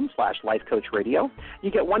audibletrial.com/lifecoachradio, you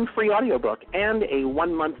get one free audiobook and a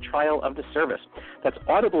 1-month trial of the service. That's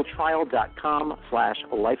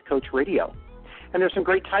audibletrial.com/lifecoachradio. And there's some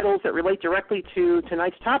great titles that relate directly to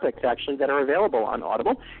tonight's topics, actually, that are available on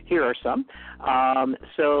Audible. Here are some.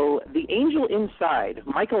 So, The Angel Inside,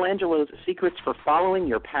 Michelangelo's Secrets for Following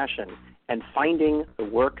Your Passion and Finding the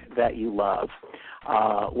Work That You Love.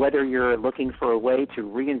 Whether you're looking for a way to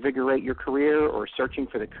reinvigorate your career or searching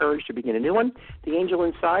for the courage to begin a new one, The Angel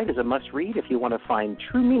Inside is a must-read if you want to find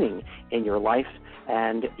true meaning in your life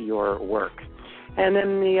and your work. And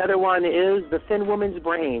then the other one is The Thin Woman's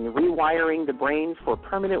Brain, Rewiring the Brain for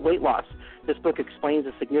Permanent Weight Loss. This book explains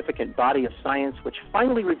a significant body of science which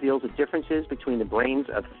finally reveals the differences between the brains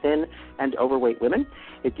of thin and overweight women.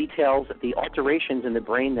 It details the alterations in the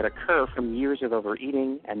brain that occur from years of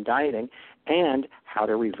overeating and dieting and how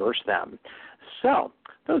to reverse them. So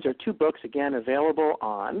those are 2 books, again, available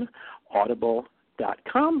on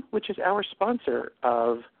Audible.com, which is our sponsor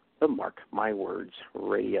of the Mark My Words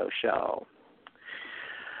radio show.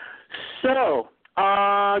 So,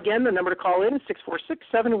 again, the number to call in is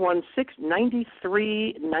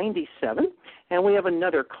 646-716-9397. And we have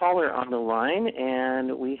another caller on the line,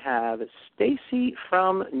 and we have Stacy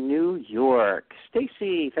from New York.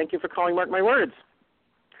 Stacy, thank you for calling Mark My Words.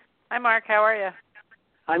 Hi, Mark. How are you?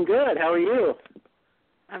 I'm good. How are you?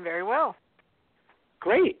 I'm very well.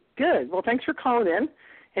 Great. Good. Well, thanks for calling in.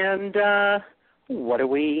 And what are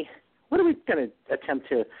we going to attempt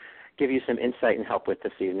to give you some insight and help with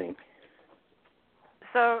this evening?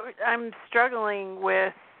 So I'm struggling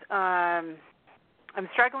with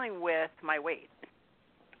my weight,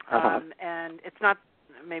 and it's not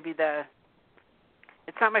my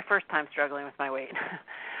first time struggling with my weight.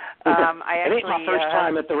 It ain't my first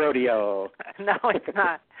time at the rodeo. No, it's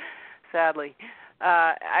not. Sadly,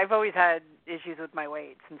 I've always had issues with my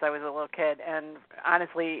weight since I was a little kid, and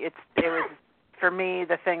honestly, it was for me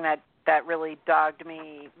the thing that really dogged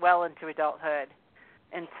me well into adulthood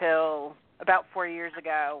until about 4 years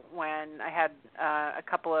ago when I had a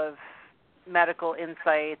couple of medical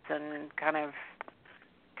insights and kind of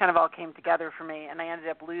all came together for me, and I ended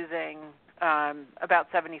up losing about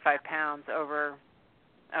 75 pounds over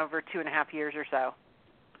 2.5 years or so.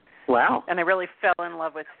 Wow. And I really fell in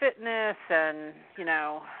love with fitness, and,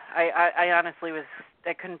 I honestly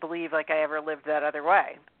I couldn't believe I ever lived that other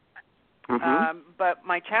way. Mm-hmm. But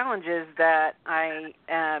my challenge is that I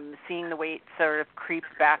am seeing the weight sort of creep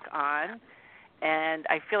back on, and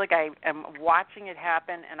I feel like I am watching it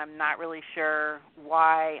happen, and I'm not really sure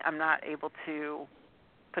why I'm not able to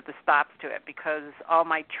put the stops to it, because all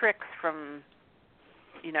my tricks from,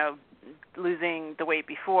 losing the weight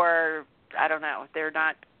before, I don't know, they're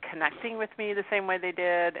not connecting with me the same way they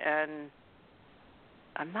did, and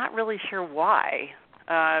I'm not really sure why.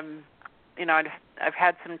 I've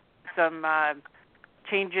had some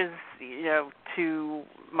changes, to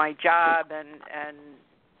my job, and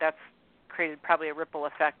that's created probably a ripple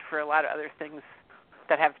effect for a lot of other things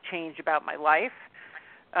that have changed about my life.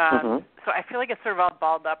 So I feel like it's sort of all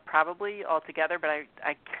balled up probably altogether, but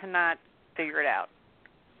I cannot figure it out.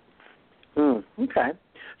 Okay.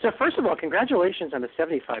 So first of all, congratulations on the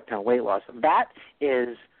 75-pound weight loss. That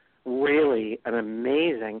is really an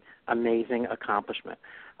amazing, amazing accomplishment.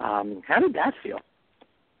 How did that feel?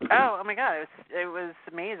 Oh my God, it was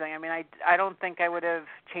amazing. I mean, I don't think I would have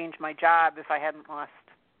changed my job if I hadn't lost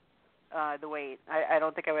the weight. I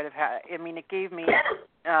don't think I would have had. I mean, it gave me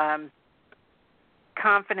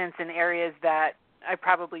confidence in areas that I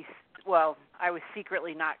was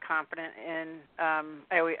secretly not confident in.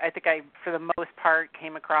 I think I, for the most part,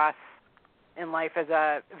 came across in life as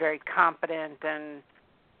a very competent and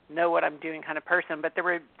know what I'm doing kind of person. But there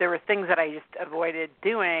were things that I just avoided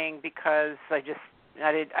doing because I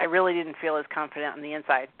really didn't feel as confident on the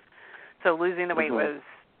inside. So losing the weight was,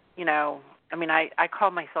 I mean, I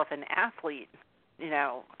call myself an athlete.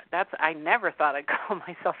 I never thought I'd call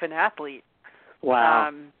myself an athlete.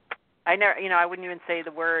 Wow. I never, I wouldn't even say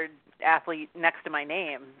the word athlete next to my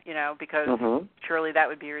name, because surely that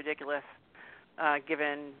would be ridiculous,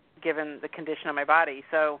 given the condition of my body.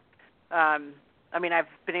 So, I mean, I've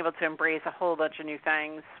been able to embrace a whole bunch of new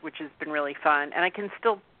things, which has been really fun, and I can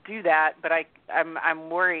still do that, but I'm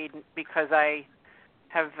worried because I've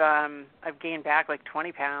gained back like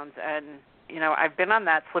 20 pounds, and I've been on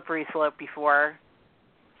that slippery slope before,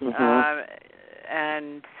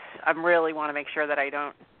 and I really want to make sure that I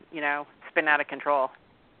don't spin out of control.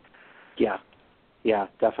 Yeah,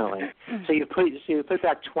 definitely. So you put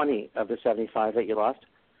back 20 of the 75 that you lost?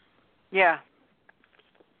 Yeah.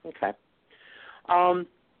 Okay.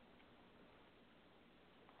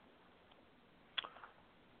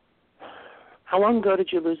 How long ago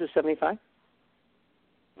did you lose the 75?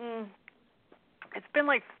 It's been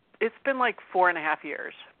like 4.5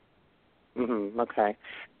 years. Okay.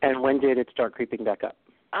 And when did it start creeping back up?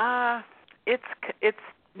 It's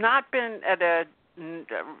not been at a.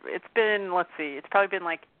 It's been, let's see, it's probably been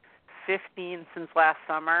like 15 since last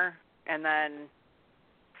summer, and then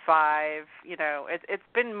 5. It's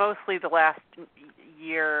been mostly the last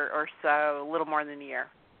year or so, a little more than a year.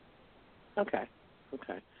 Okay.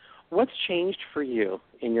 What's changed for you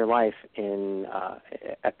in your life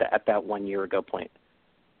at that 1 year ago point?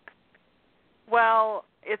 Well,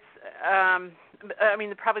 it's I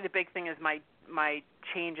mean, probably the big thing is my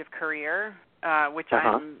change of career, which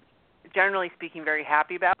I'm generally speaking very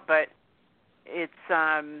happy about, but it's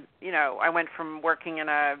I went from working in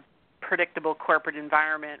a predictable corporate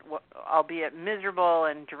environment, albeit miserable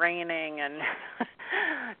and draining and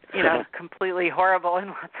completely horrible in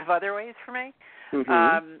lots of other ways for me.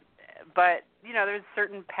 But there's a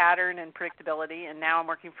certain pattern and predictability, and now I'm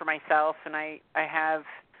working for myself, and I have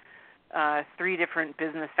 3 different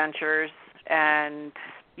business ventures, and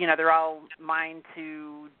they're all mine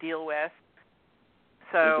to deal with.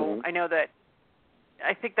 So I know that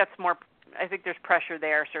I think there's pressure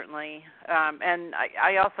there, certainly. And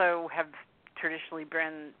I also have traditionally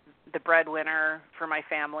been the breadwinner for my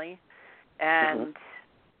family. And,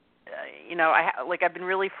 I've been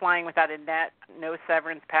really flying without a net, no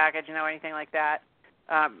severance package, anything like that,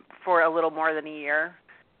 for a little more than a year.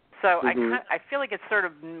 So I feel like it's sort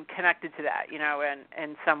of connected to that,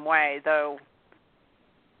 in some way, though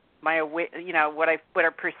my, what I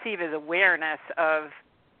perceive as awareness of,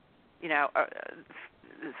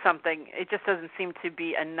 something, it just doesn't seem to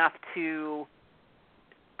be enough to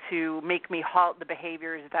make me halt the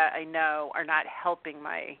behaviors that I know are not helping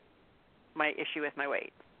my issue with my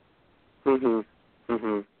weight.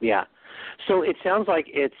 Yeah. So it sounds like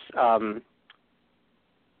it's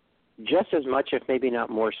just as much, if maybe not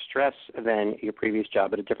more, stress than your previous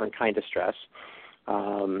job, but a different kind of stress.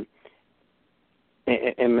 Am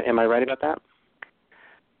I right about that?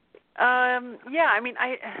 Yeah. I mean,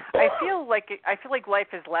 I feel like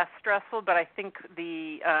life is less stressful, but I think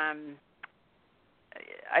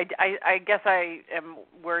I guess I am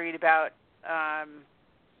worried about.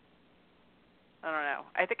 I don't know.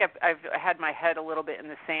 I think I've had my head a little bit in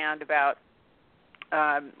the sand about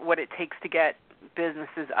what it takes to get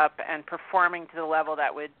businesses up and performing to the level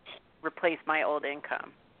that would replace my old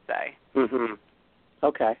income, say.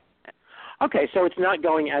 Okay, so it's not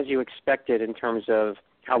going as you expected in terms of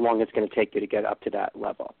how long it's going to take you to get up to that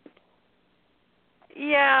level.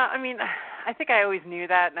 Yeah, I mean, I think I always knew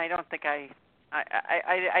that, and I don't think I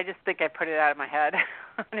just think I put it out of my head,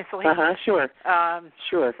 honestly. Sure.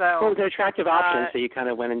 Sure. So, well, they're attractive options, so you kind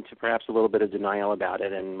of went into perhaps a little bit of denial about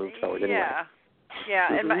it and moved forward anyway. Yeah. Yeah,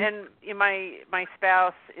 and my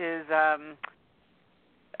spouse is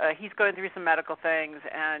he's going through some medical things,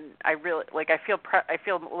 and I really I feel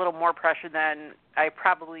a little more pressure than I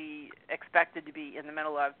probably expected to be in the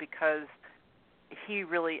middle of, because I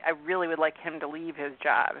really would like him to leave his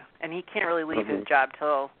job, and he can't really leave his job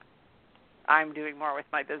till I'm doing more with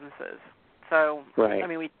my businesses. So right. I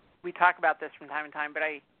mean, we talk about this from time to time, but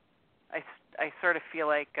I sort of feel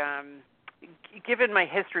like, given my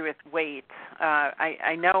history with weight,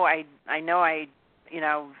 I know I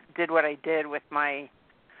did what I did with my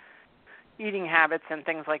eating habits and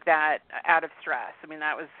things like that out of stress. I mean,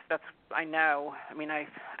 that's I know. I mean, I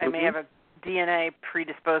may have a DNA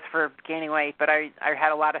predisposed for gaining weight, but I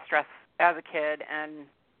had a lot of stress as a kid, and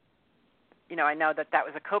I know that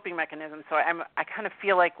was a coping mechanism. So I kind of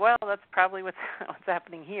feel like, well, that's probably what's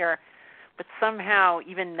happening here. But somehow,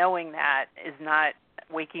 even knowing that is not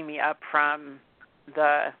waking me up from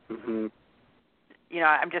the, I'm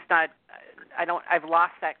just not. I've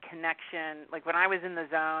lost that connection. Like when I was in the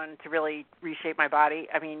zone to really reshape my body,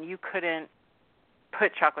 I mean, you couldn't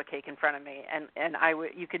put chocolate cake in front of me, and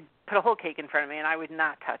you could put a whole cake in front of me, and I would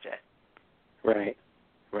not touch it. Right.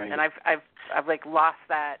 And I've like lost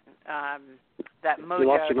that mojo. You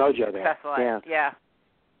lost your mojo there. Yeah.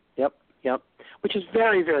 Yep. Which is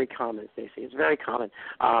very, very common, Stacey. It's very common.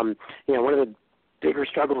 One of the bigger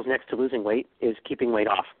struggles next to losing weight is keeping weight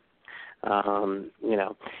off. And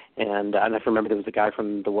I remember there was a guy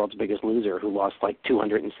from The World's Biggest Loser who lost like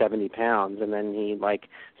 270 pounds, and then he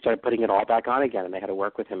started putting it all back on again, and they had to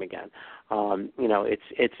work with him again.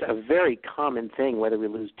 It's a very common thing, whether we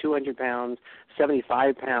lose 200 pounds,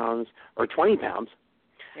 75 pounds, or 20 pounds,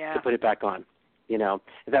 to put it back on.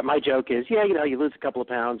 That my joke is, you lose a couple of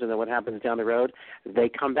pounds, and then what happens down the road? They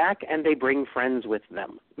come back and they bring friends with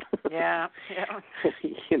them. Yeah.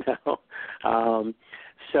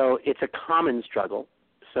 So it's a common struggle.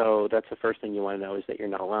 So that's the first thing you want to know, is that you're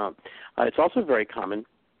not alone. It's also very common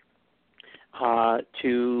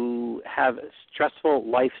to have stressful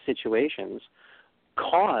life situations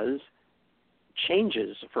cause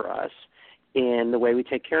changes for us in the way we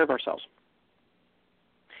take care of ourselves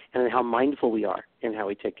and how mindful we are in how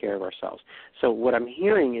we take care of ourselves. So what I'm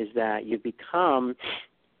hearing is that you've become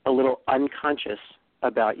a little unconscious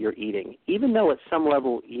about your eating. Even though at some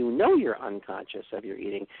level you're unconscious of your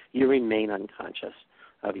eating, you remain unconscious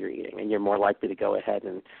of your eating, and you're more likely to go ahead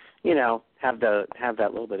and, have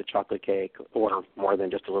that little bit of chocolate cake, or more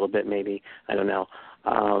than just a little bit maybe, I don't know.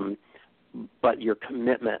 But your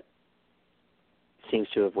commitment seems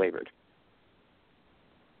to have wavered.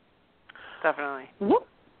 Definitely.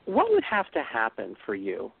 What would have to happen for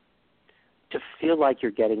you to feel like you're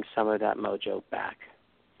getting some of that mojo back?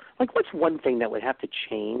 Like, what's one thing that would have to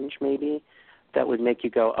change, maybe, that would make you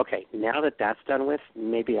go, okay, now that that's done with,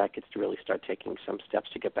 maybe I could really start taking some steps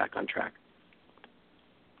to get back on track?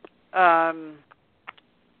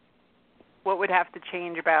 What would have to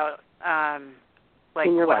change about, what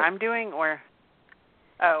life. I'm doing, or?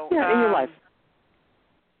 In your life.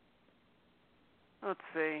 Let's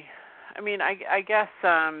see. I mean, I guess.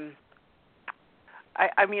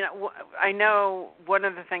 I know one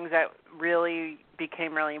of the things that really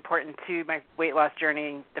became really important to my weight loss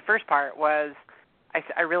journey, the first part, was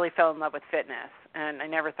I really fell in love with fitness. And I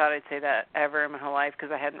never thought I'd say that ever in my whole life,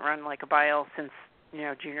 because I hadn't run like a mile since,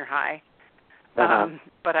 junior high.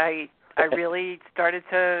 But I really started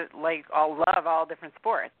to love all different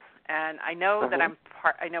sports. And I know that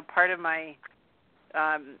part of my,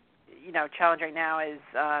 challenge right now is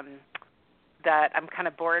that I'm kind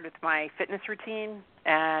of bored with my fitness routine,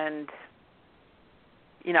 and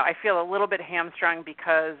I feel a little bit hamstrung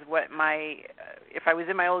because if I was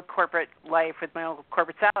in my old corporate life with my old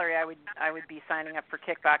corporate salary, I would be signing up for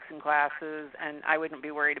kickboxing classes, and I wouldn't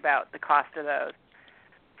be worried about the cost of those,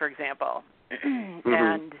 for example.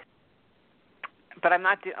 But I'm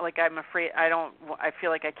not I'm afraid I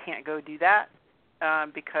feel like I can't go do that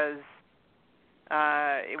because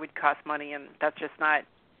it would cost money, and that's just not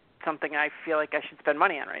something I feel like I should spend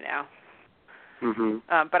money on right now.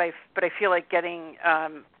 But I feel like getting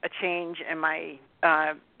a change in my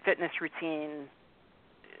fitness routine,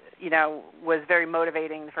 was very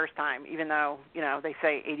motivating the first time. Even though they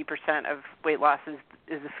say 80% of weight loss is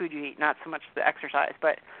the food you eat, not so much the exercise.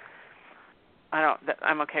 But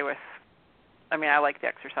I'm okay with. I mean, I like the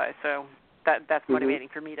exercise, so that's motivating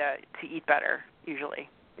for me to eat better usually.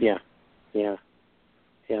 Yeah.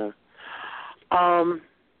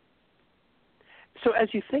 So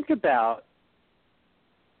as you think about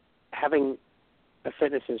having a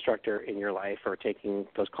fitness instructor in your life or taking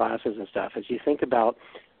those classes and stuff, as you think about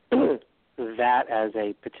that as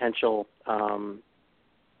a potential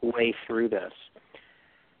way through this,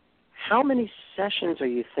 How many sessions are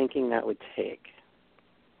you thinking that would take?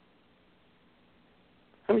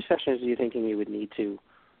 How many sessions are you thinking you would need to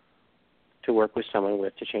work with someone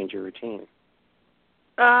with to change your routine?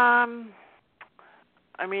 I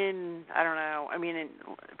mean, I don't know. I mean,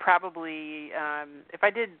 probably if I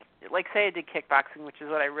did, like, say I did kickboxing, which is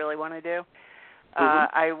what I really want to do,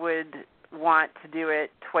 I would want to do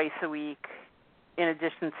it twice a week in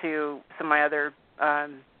addition to some of my other, I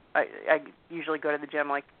usually go to the gym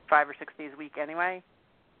like 5 or 6 days a week anyway,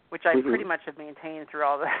 which I pretty much have maintained through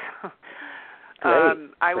all this.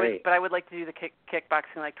 Great. But I would like to do the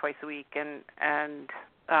kickboxing like twice a week, and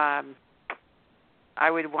I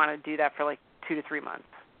would want to do that for like 2 to 3 months.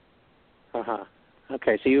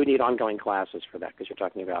 Okay, so you would need ongoing classes for that because you're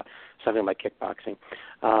talking about something like kickboxing.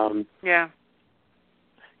 Yeah.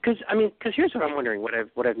 Because here's what I'm wondering.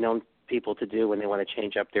 What I've known people to do when they want to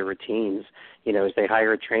change up their routines, is they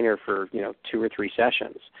hire a trainer for 2 or 3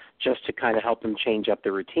 sessions just to kind of help them change up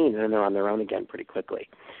their routine, and then they're on their own again pretty quickly.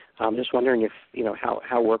 I'm just wondering if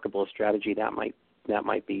how workable a strategy that might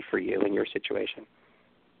be for you in your situation.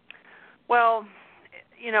 Well,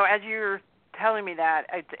 as you're telling me that,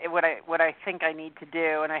 what I think I need to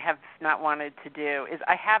do, and I have not wanted to do, is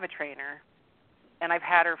I have a trainer, and I've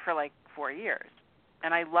had her for like 4 years,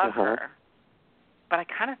 and I love her, but I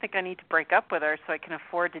kind of think I need to break up with her so I can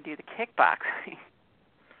afford to do the kickboxing.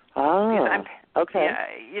 Okay.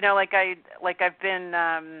 Yeah, I've been,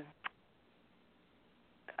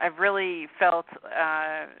 I've really felt,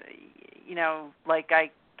 like I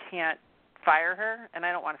can't fire her, and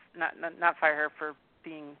I don't want to not fire her for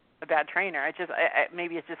being a bad trainer.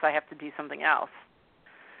 Maybe it's just I have to do something else.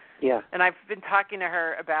 Yeah. And I've been talking to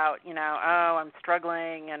her about, I'm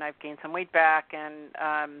struggling and I've gained some weight back, and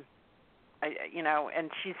and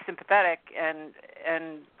she's sympathetic, and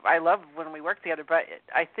I love when we work together, but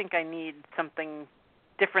I think I need something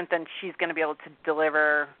different than she's going to be able to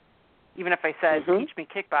deliver, even if I said, teach me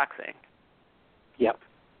kickboxing. Yep.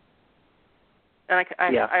 And I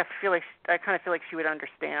kind of feel like she would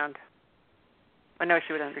understand. I know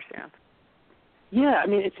she would understand. Yeah,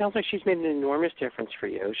 it sounds like she's made an enormous difference for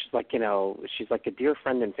you. She's like, she's like a dear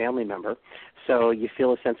friend and family member, so you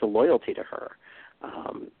feel a sense of loyalty to her.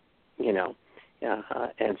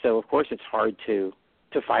 And so of course it's hard to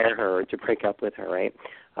fire her or to break up with her, right?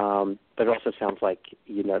 But it also sounds like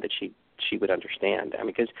that she would understand.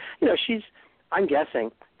 Because I'm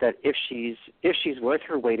guessing that if she's worth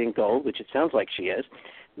her weight in gold, which it sounds like she is,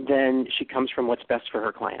 then she comes from what's best for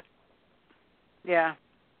her client. Yeah.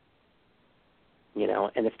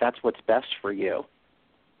 And if that's what's best for you,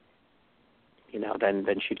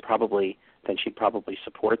 then she'd probably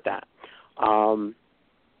support that.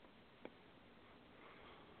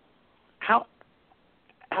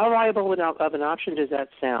 How viable of an option does that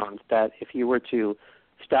sound? That if you were to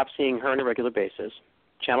stop seeing her on a regular basis,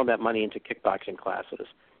 channel that money into kickboxing classes,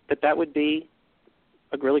 that would be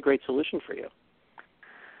a really great solution for you.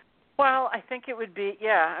 Well, I think it would be.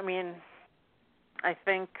 Yeah, I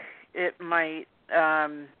think it might.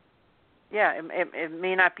 It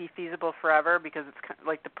may not be feasible forever because it's kind of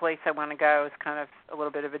like the place I want to go is kind of a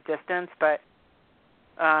little bit of a distance. But,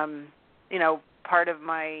 part of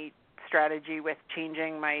my strategy with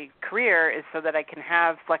changing my career is so that I can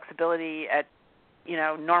have flexibility at,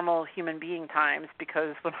 normal human being times.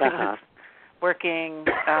 Because when I was working,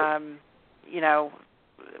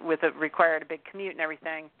 with required a big commute and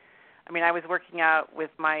everything, I was working out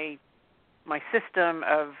with my system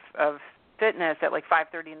of fitness at like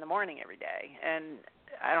 5:30 in the morning every day, and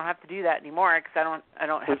I don't have to do that anymore because I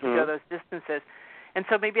don't have to go those distances, and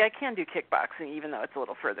so maybe I can do kickboxing even though it's a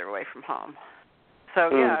little further away from home. So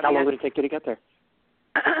yeah. How long would it take you to get there?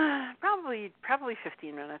 Probably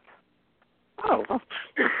 15 minutes. Oh, okay.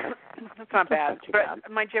 That's not bad. Bad.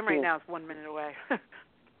 But my gym right now is 1 minute away, so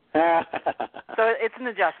it's an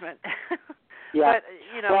adjustment. Yeah.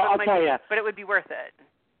 But I'll tell you. But it would be worth it.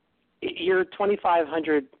 You're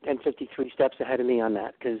 2,553 steps ahead of me on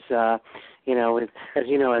that because, as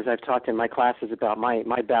I've talked in my classes about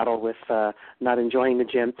my battle with not enjoying the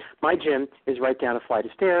gym, my gym is right down a flight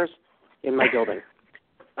of stairs in my building,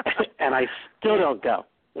 and I still don't go.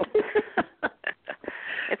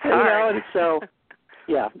 It's hard. And so,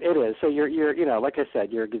 yeah, it is. So you're like I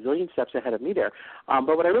said, you're a gazillion steps ahead of me there.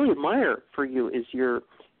 But what I really admire for you is your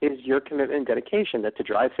commitment and dedication. That to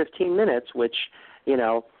drive 15 minutes, which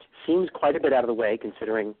seems quite a bit out of the way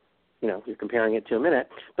considering, you're comparing it to a minute,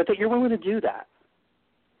 but that you're willing to do that.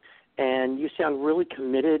 And you sound really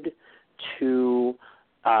committed to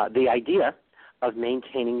the idea of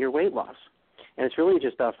maintaining your weight loss. And it's really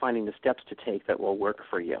just about finding the steps to take that will work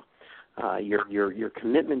for you. Your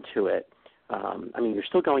commitment to it I mean, you're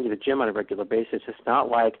still going to the gym on a regular basis. It's not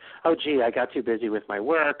like, oh, gee, I got too busy with my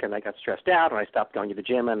work and I got stressed out and I stopped going to the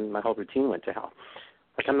gym and my whole routine went to hell.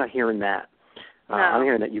 Like, I'm not hearing that. No. I'm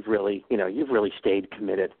hearing that you've really stayed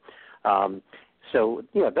committed. So,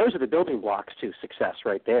 those are the building blocks to success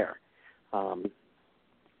right there.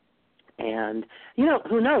 And,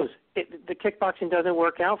 who knows? The kickboxing doesn't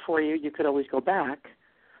work out for you. You could always go back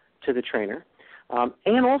to the trainer.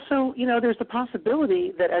 And also, there's the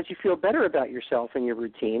possibility that as you feel better about yourself and your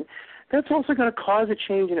routine, that's also going to cause a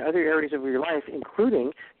change in other areas of your life,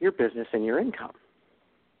 including your business and your income.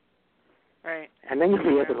 Right. And then you'll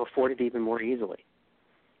be able to afford it even more easily.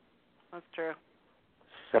 That's true.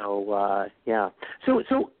 So, yeah. So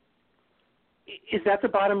is that the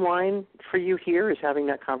bottom line for you here, is having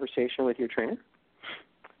that conversation with your trainer?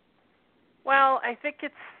 Well, I think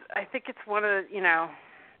it's one of the,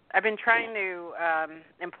 I've been trying to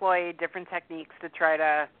employ different techniques to try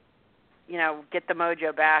to, get the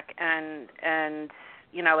mojo back, and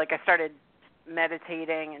like I started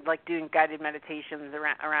meditating and like doing guided meditations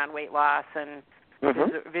around weight loss and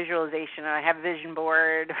visualization. And I have a vision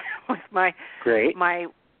board with my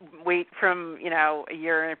weight from a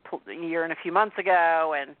year and a few months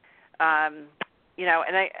ago, and and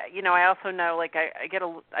I also know, like, I get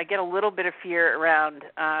a little bit of fear around.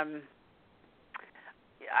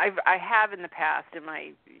 I have in the past, in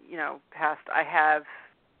my past, I have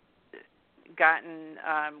gotten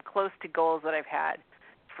close to goals that I've had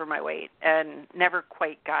for my weight and never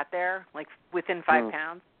quite got there, like within 5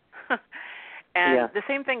 pounds. And the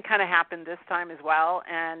same thing kind of happened this time as well.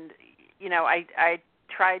 And I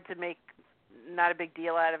tried to make not a big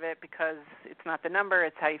deal out of it because it's not the number,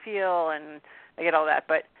 it's how you feel, and I get all that.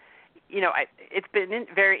 But it's been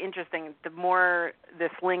very interesting. The more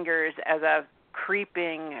this lingers as a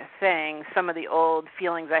creeping thing, some of the old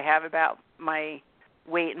feelings I have about my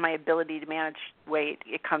weight and my ability to manage weight,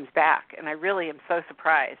 it comes back. And I really am so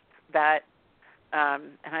surprised that,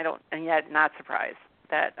 and yet not surprised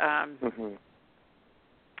that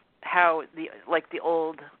how the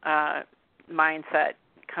old mindset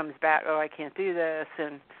comes back. Oh, I can't do this,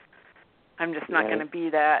 and I'm just not going to be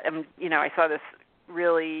that. And I saw this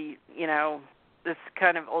really, this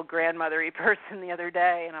kind of old grandmothery person the other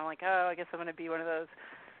day, and I'm like, oh, I guess I'm going to be one of those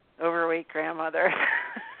overweight grandmothers.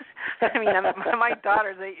 I mean, my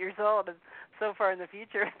daughter's 8 years old and so far in the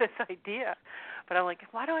future with this idea. But I'm like,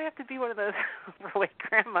 why do I have to be one of those overweight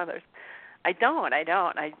grandmothers? I don't.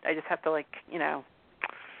 I just have to,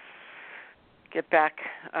 get back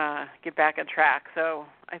on track. So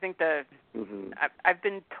I think I've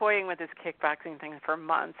been toying with this kickboxing thing for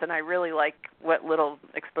months, and I really like what little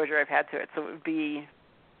exposure I've had to it. So it would be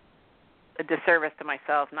a disservice to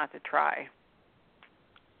myself not to try.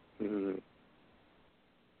 Mm-hmm.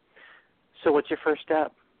 So what's your first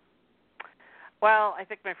step? Well, I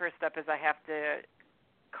think my first step is I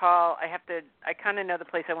kind of know the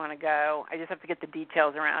place I want to go. I just have to get the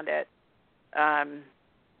details around it. And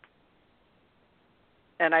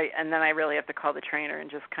then I really have to call the trainer and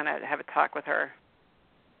just kind of have a talk with her.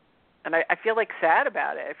 And I feel sad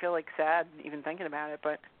about it. I feel sad even thinking about it,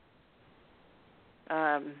 but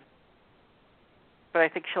I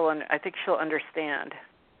think she'll understand.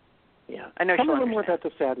 Yeah, I know. Tell me a little more about the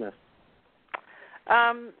sadness.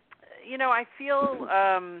 I feel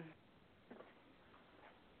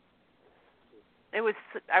I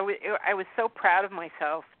was so proud of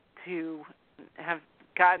myself to have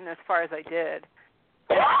gotten as far as I did,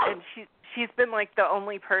 and she's been like the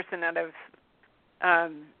only person out of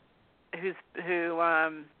who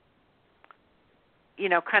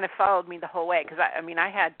kind of followed me the whole way, because I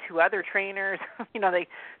had 2 other trainers.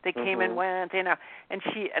 They came and went. And I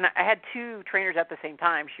had 2 trainers at the same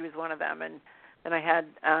time. She was one of them, and I had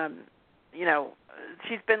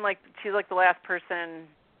she's the last person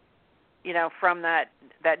from that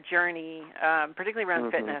journey, particularly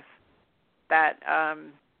around fitness, that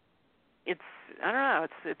it's I don't know,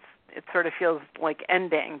 it sort of feels like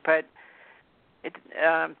ending, but it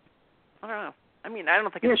I don't know. I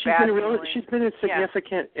don't think it's bad. She's been a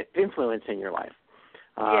significant influence in your life.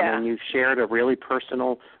 And you've shared a really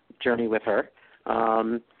personal journey with her.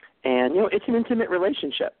 And, it's an intimate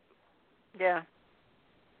relationship. Yeah.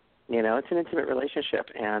 It's an intimate relationship.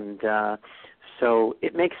 And so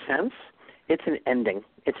it makes sense. It's an ending.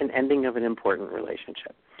 It's an ending of an important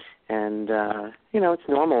relationship. And, it's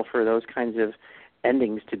normal for those kinds of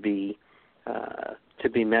endings to be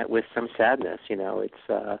met with some sadness.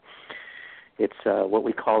 It's what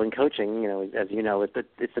we call in coaching, as you know, it's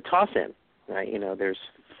the toss-in, right? There's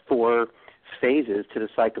 4 phases to the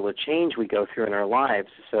cycle of change we go through in our lives.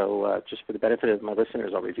 So just for the benefit of my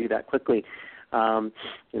listeners, I'll review that quickly.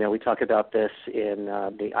 We talk about this in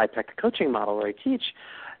the IPEC coaching model where I teach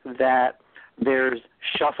that there's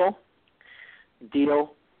shuffle,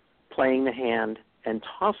 deal, playing the hand, and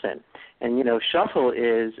toss in. And, shuffle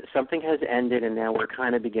is something has ended and now we're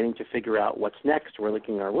kind of beginning to figure out what's next. We're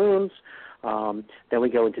licking our wounds. Then we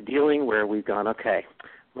go into dealing where we've gone, okay,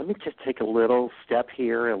 let me just take a little step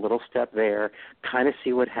here, a little step there, kind of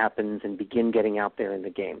see what happens and begin getting out there in the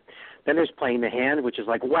game. Then there's playing the hand, which is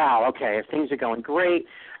like, wow, okay, if things are going great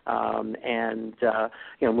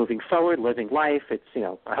moving forward, living life, it's,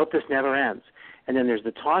 I hope this never ends. And then there's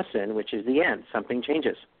the toss-in, which is the end. Something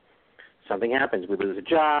changes. Something happens. We lose a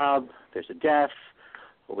job, there's a death,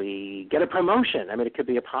 we get a promotion. I mean, it could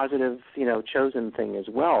be a positive, chosen thing as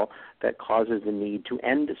well that causes the need to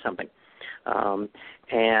end something.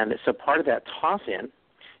 And so part of that toss-in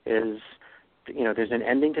is, there's an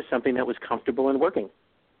ending to something that was comfortable and working.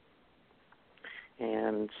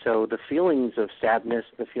 And so the feelings of sadness,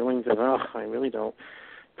 the feelings of, I really don't,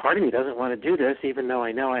 part of me doesn't want to do this even though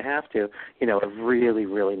I know I have to, are really,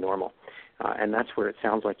 really normal. And that's where it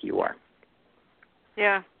sounds like you are.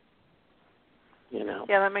 Yeah. Yeah,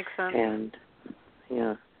 that makes sense. And,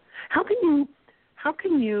 yeah. How can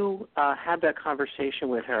you have that conversation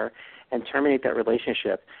with her and terminate that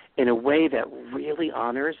relationship in a way that really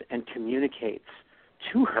honors and communicates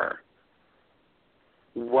to her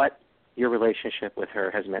what your relationship with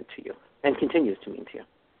her has meant to you and continues to mean to you?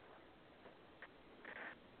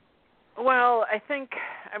 Well, I think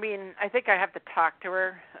I have to talk to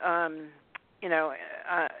her,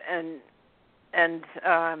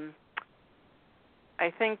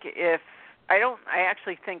 I think I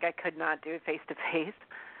actually think I could not do it face to face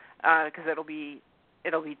because it'll be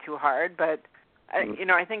too hard. But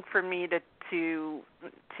I think for me to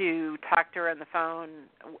talk to her on the phone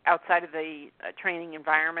outside of the training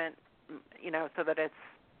environment, so that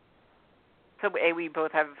we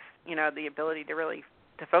both have the ability to really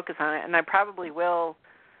to focus on it, and I probably will.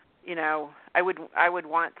 I would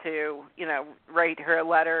want to write her a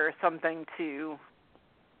letter or something to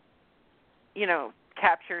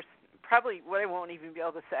capture probably what I won't even be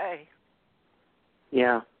able to say.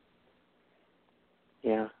 Yeah.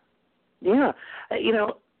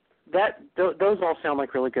 Those all sound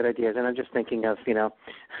like really good ideas, and I'm just thinking of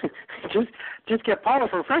just get Paula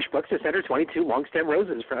from FreshBooks to send her 22 long stem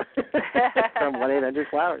roses from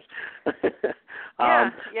 1-800-Flowers.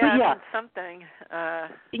 Something.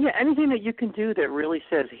 Anything that you can do that really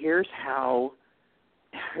says here's how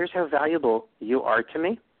valuable you are to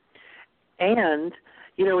me. And,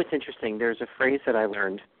 it's interesting. There's a phrase that I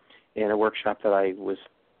learned in a workshop that I was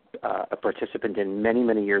a participant in many,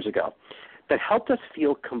 many years ago that helped us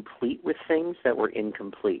feel complete with things that were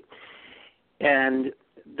incomplete. And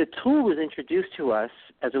the tool was introduced to us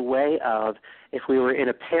as a way of if we were in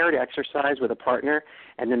a paired exercise with a partner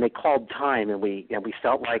and then they called time and we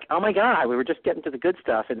felt like, oh, my God, we were just getting to the good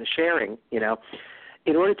stuff and the sharing,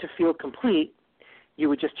 In order to feel complete, you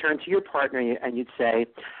would just turn to your partner and you'd say,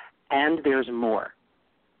 and there's more.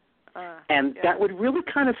 That would really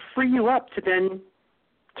kind of free you up to then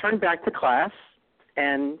turn back to class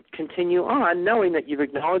and continue on knowing that you've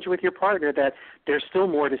acknowledged with your partner that there's still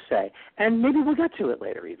more to say. And maybe we'll get to it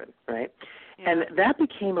later even, right? Yeah. And that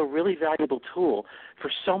became a really valuable tool for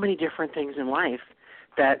so many different things in life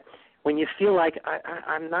that when you feel like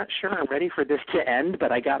I'm not sure I'm ready for this to end,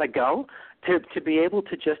 but I got to go, to be able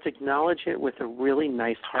to just acknowledge it with a really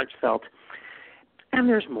nice, heartfelt, and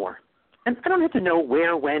there's more. And I don't have to know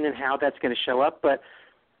where, when, and how that's going to show up, but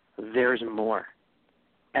there's more.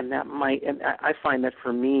 And I find that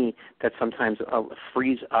for me, that sometimes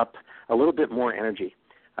frees up a little bit more energy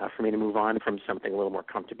for me to move on from something a little more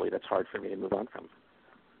comfortably that's hard for me to move on from.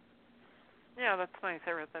 Yeah, that's nice.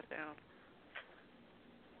 I wrote that down.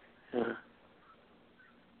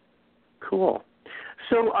 Cool.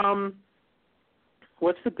 So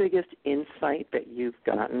what's the biggest insight that you've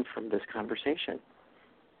gotten from this conversation?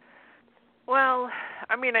 Well,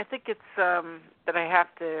 I think it's that I have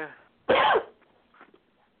to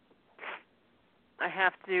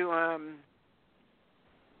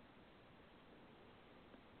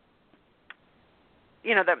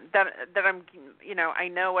that I'm, I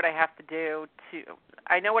know what I have to do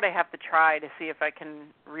I know what I have to try to see if I can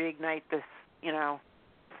reignite this,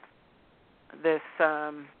 this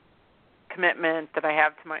commitment that I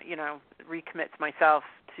have to recommit to myself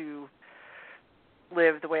to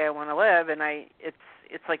live the way I want to live, and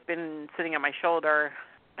it's like been sitting on my shoulder,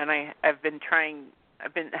 and I've been trying.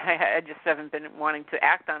 I just haven't been wanting to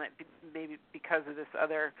act on it, maybe because of this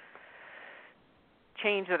other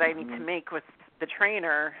change that I need to make with the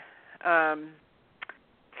trainer.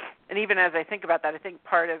 And even as I think about that, I think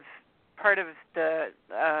part of the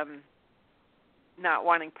not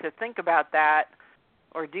wanting to think about that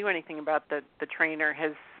or do anything about the trainer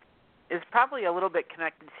is probably a little bit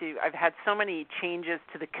connected to, I've had so many changes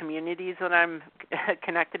to the communities that I'm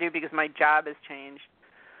connected to because my job has changed.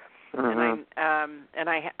 And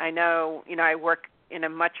I know, I work in a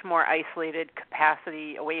much more isolated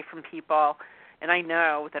capacity away from people, and I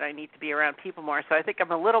know that I need to be around people more. So I think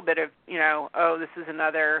I'm a little bit of, this is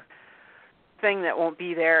another thing that won't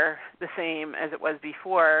be there the same as it was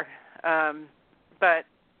before. But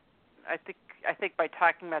I think by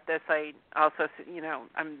talking about this, I also,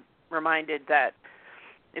 I'm reminded that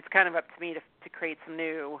it's kind of up to me to create some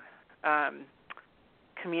new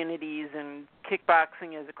communities, and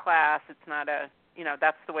kickboxing as a class, it's not a,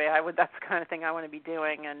 that's the way that's the kind of thing I want to be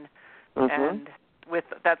doing, and with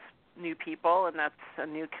that's new people, and that's a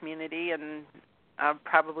new community, and I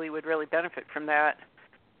probably would really benefit from that.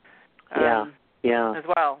 As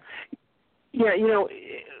well. Yeah,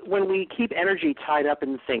 when we keep energy tied up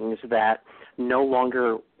in things that no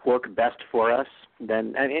longer work best for us,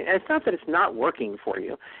 then it's not that it's not working for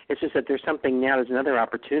you. It's just that there's something now, there's another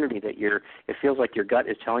opportunity that it feels like your gut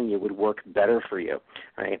is telling you would work better for you,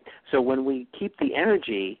 right? So when we keep the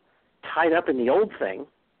energy tied up in the old thing,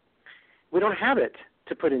 we don't have it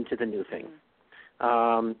to put into the new thing.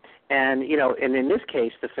 And in this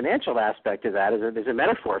case, the financial aspect of that is a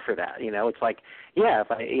metaphor for that. It's like,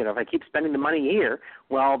 if I keep spending the money here,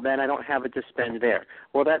 well, then I don't have it to spend there.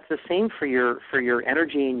 Well, that's the same for your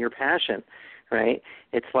energy and your passion, right?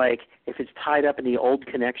 It's like if it's tied up in the old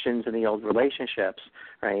connections and the old relationships,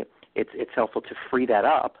 right? It's helpful to free that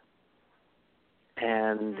up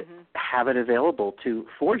and have it available to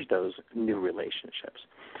forge those new relationships.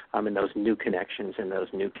 And those new connections and those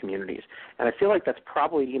new communities. And I feel like that's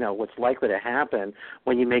probably, what's likely to happen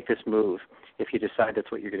when you make this move. If you decide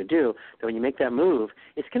that's what you're going to do, that when you make that move,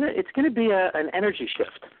 it's going to be an energy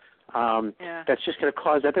shift. That's just going to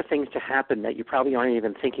cause other things to happen that you probably aren't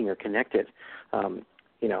even thinking are connected,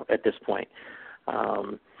 at this point.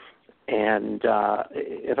 And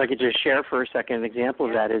if I could just share for a second, an example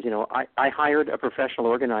of that is, I hired a professional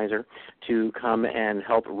organizer to come and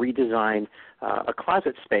help redesign a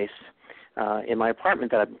closet space in my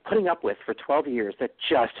apartment that I've been putting up with for 12 years that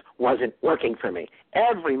just wasn't working for me.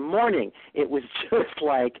 Every morning, it was just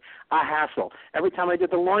like a hassle. Every time I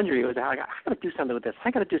did the laundry, it was like, I got to do something with this.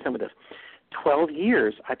 I got to do something with this. 12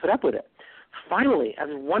 years, I put up with it. Finally,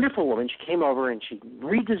 a wonderful woman, she came over and she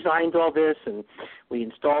redesigned all this, and we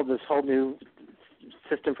installed this whole new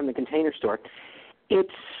system from the Container Store. It's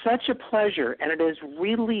such a pleasure, and it has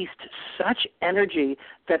released such energy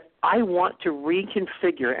that I want to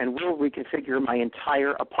reconfigure and will reconfigure my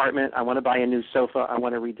entire apartment. I want to buy a new sofa. I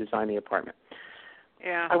want to redesign the apartment.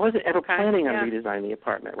 Yeah. I wasn't ever planning on redesigning the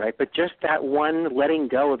apartment, right? But just that one letting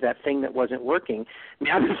go of that thing that wasn't working,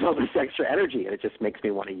 now there's all this extra energy, and it just makes me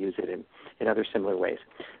want to use it in other similar ways.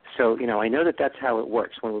 So, I know that that's how it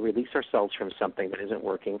works. When we release ourselves from something that isn't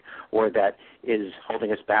working or that is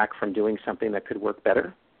holding us back from doing something that could work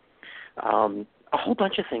better, a whole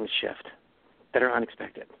bunch of things shift that are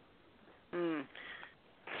unexpected.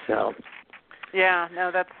 So. Yeah,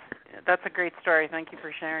 no, that's a great story. Thank you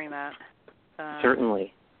for sharing that.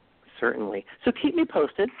 Certainly. So keep me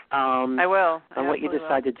posted. I will. On what you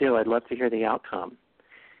decide to do. I'd love to hear the outcome.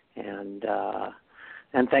 And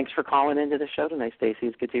thanks for calling into the show tonight, Stacy.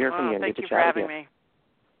 It's good to hear from you and good to chat with you. Thank you for having me.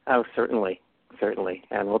 Oh, certainly.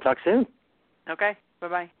 And we'll talk soon. Okay.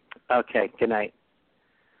 Bye-bye. Okay. Good night.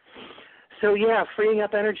 So, freeing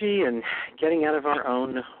up energy and getting out of our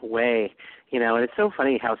own way. And it's so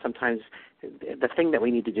funny how sometimes the thing that we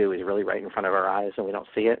need to do is really right in front of our eyes and we don't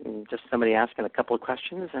see it, and just somebody asking a couple of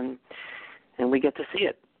questions and we get to see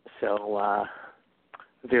it. So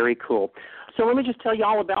very cool. So let me just tell you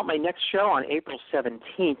all about my next show on April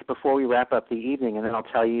 17th before we wrap up the evening, and then I'll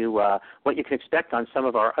tell you what you can expect on some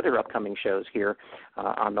of our other upcoming shows here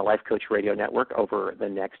on the Life Coach Radio Network over the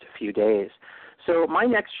next few days. So my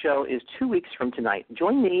next show is 2 weeks from tonight.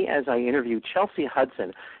 Join me as I interview Chelsea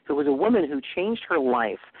Hudson, who was a woman who changed her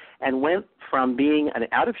life and went from being an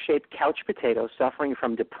out-of-shape couch potato suffering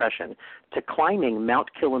from depression to climbing Mount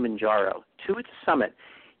Kilimanjaro to its summit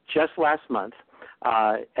just last month.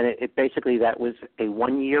 And it basically, that was a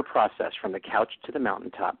 1-year process from the couch to the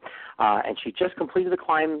mountaintop. And she just completed the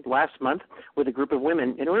climb last month with a group of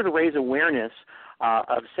women in order to raise awareness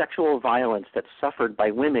of sexual violence that's suffered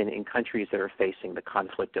by women in countries that are facing the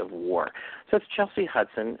conflict of war. So it's Chelsea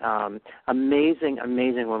Hudson, amazing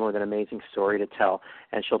woman with an amazing story to tell,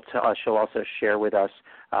 and she'll also share with us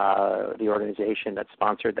the organization that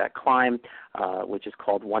sponsored that climb, which is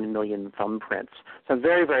called 1 Million Thumbprints. So I'm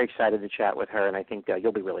very, very excited to chat with her, and I think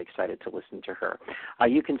you'll be really excited to listen to her.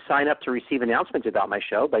 You can sign up to receive announcements about my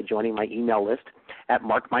show by joining my email list at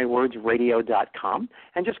markmywordsradio.com,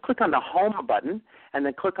 and just click on the home button and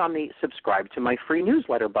then click on the subscribe to my free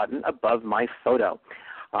newsletter button above my photo.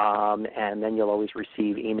 And then you'll always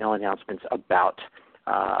receive email announcements about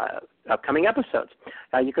upcoming episodes.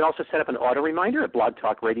 You can also set up an auto reminder at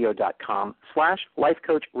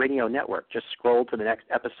blogtalkradio.com/lifecoachradionetwork. Just scroll to the next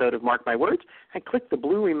episode of Mark My Words and click the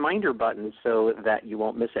blue reminder button so that you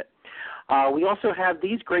won't miss it. We also have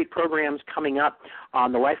these great programs coming up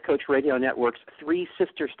on the Life Coach Radio Network's 3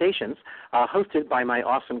 sister stations, hosted by my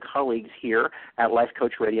awesome colleagues here at Life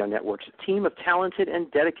Coach Radio Network's team of talented and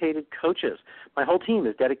dedicated coaches. My whole team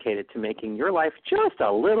is dedicated to making your life just a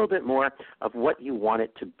little bit more of what you want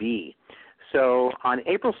it to be. So on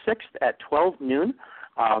April 6th at 12 noon,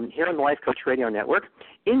 here on the Life Coach Radio Network,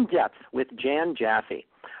 In Depth with Jan Jaffe.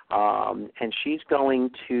 And she's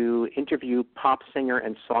going to interview pop singer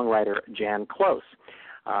and songwriter Jan Close.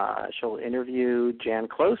 She'll interview Jan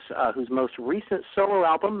Close, whose most recent solo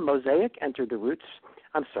album, Mosaic, entered the Roots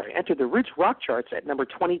rock charts at number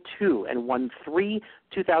 22 and won 3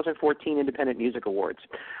 2014 Independent Music Awards.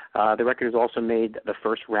 The record has also made the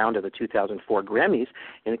first round of the 2004 Grammys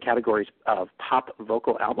in the categories of Pop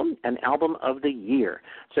Vocal Album and Album of the Year.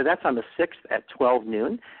 So that's on the 6th at 12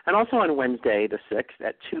 noon, and also on Wednesday the 6th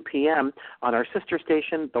at 2 p.m. on our sister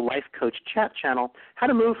station, the Life Coach Chat Channel, How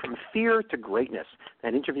to Move from Fear to Greatness,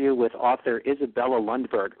 an interview with author Isabella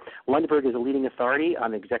Lundberg. Lundberg is a leading authority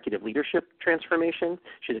on executive leadership transformation.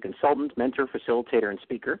 She's a consultant, mentor, facilitator, and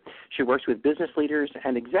speaker. She works with business leaders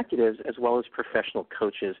and executives as well as professional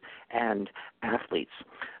coaches and athletes.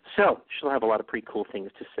 So she'll have a lot of pretty cool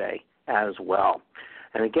things to say as well.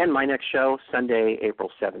 And again, my next show, Sunday, April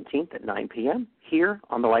 17th at 9 p.m. here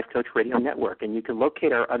on the Life Coach Radio Network. And you can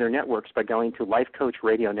locate our other networks by going to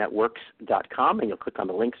lifecoachradionetworks.com, and you'll click on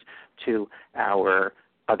the links to our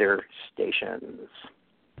other stations.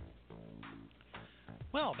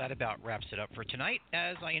 Well, that about wraps it up for tonight,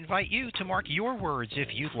 as I invite you to mark your words if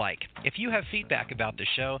you'd like. If you have feedback about the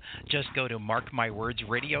show, just go to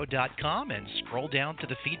markmywordsradio.com and scroll down to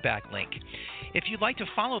the feedback link. If you'd like to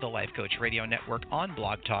follow the Life Coach Radio Network on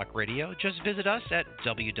Blog Talk Radio, just visit us at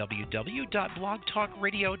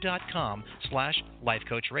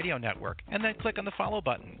www.blogtalkradio.com/lifecoachradionetwork and then click on the follow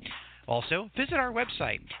button. Also, visit our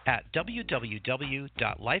website at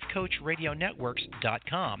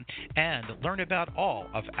www.lifecoachradionetworks.com and learn about all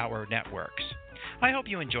of our networks. I hope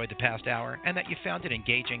you enjoyed the past hour and that you found it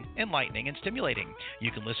engaging, enlightening, and stimulating. You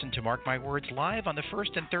can listen to Mark My Words live on the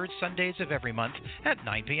first and third Sundays of every month at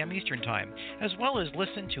 9 p.m. Eastern Time, as well as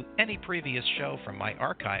listen to any previous show from my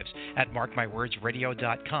archives at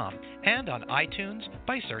markmywordsradio.com and on iTunes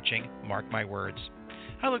by searching Mark My Words.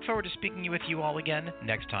 I look forward to speaking with you all again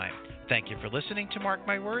next time. Thank you for listening to Mark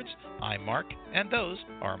My Words. I'm Mark, and those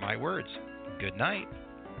are my words. Good night.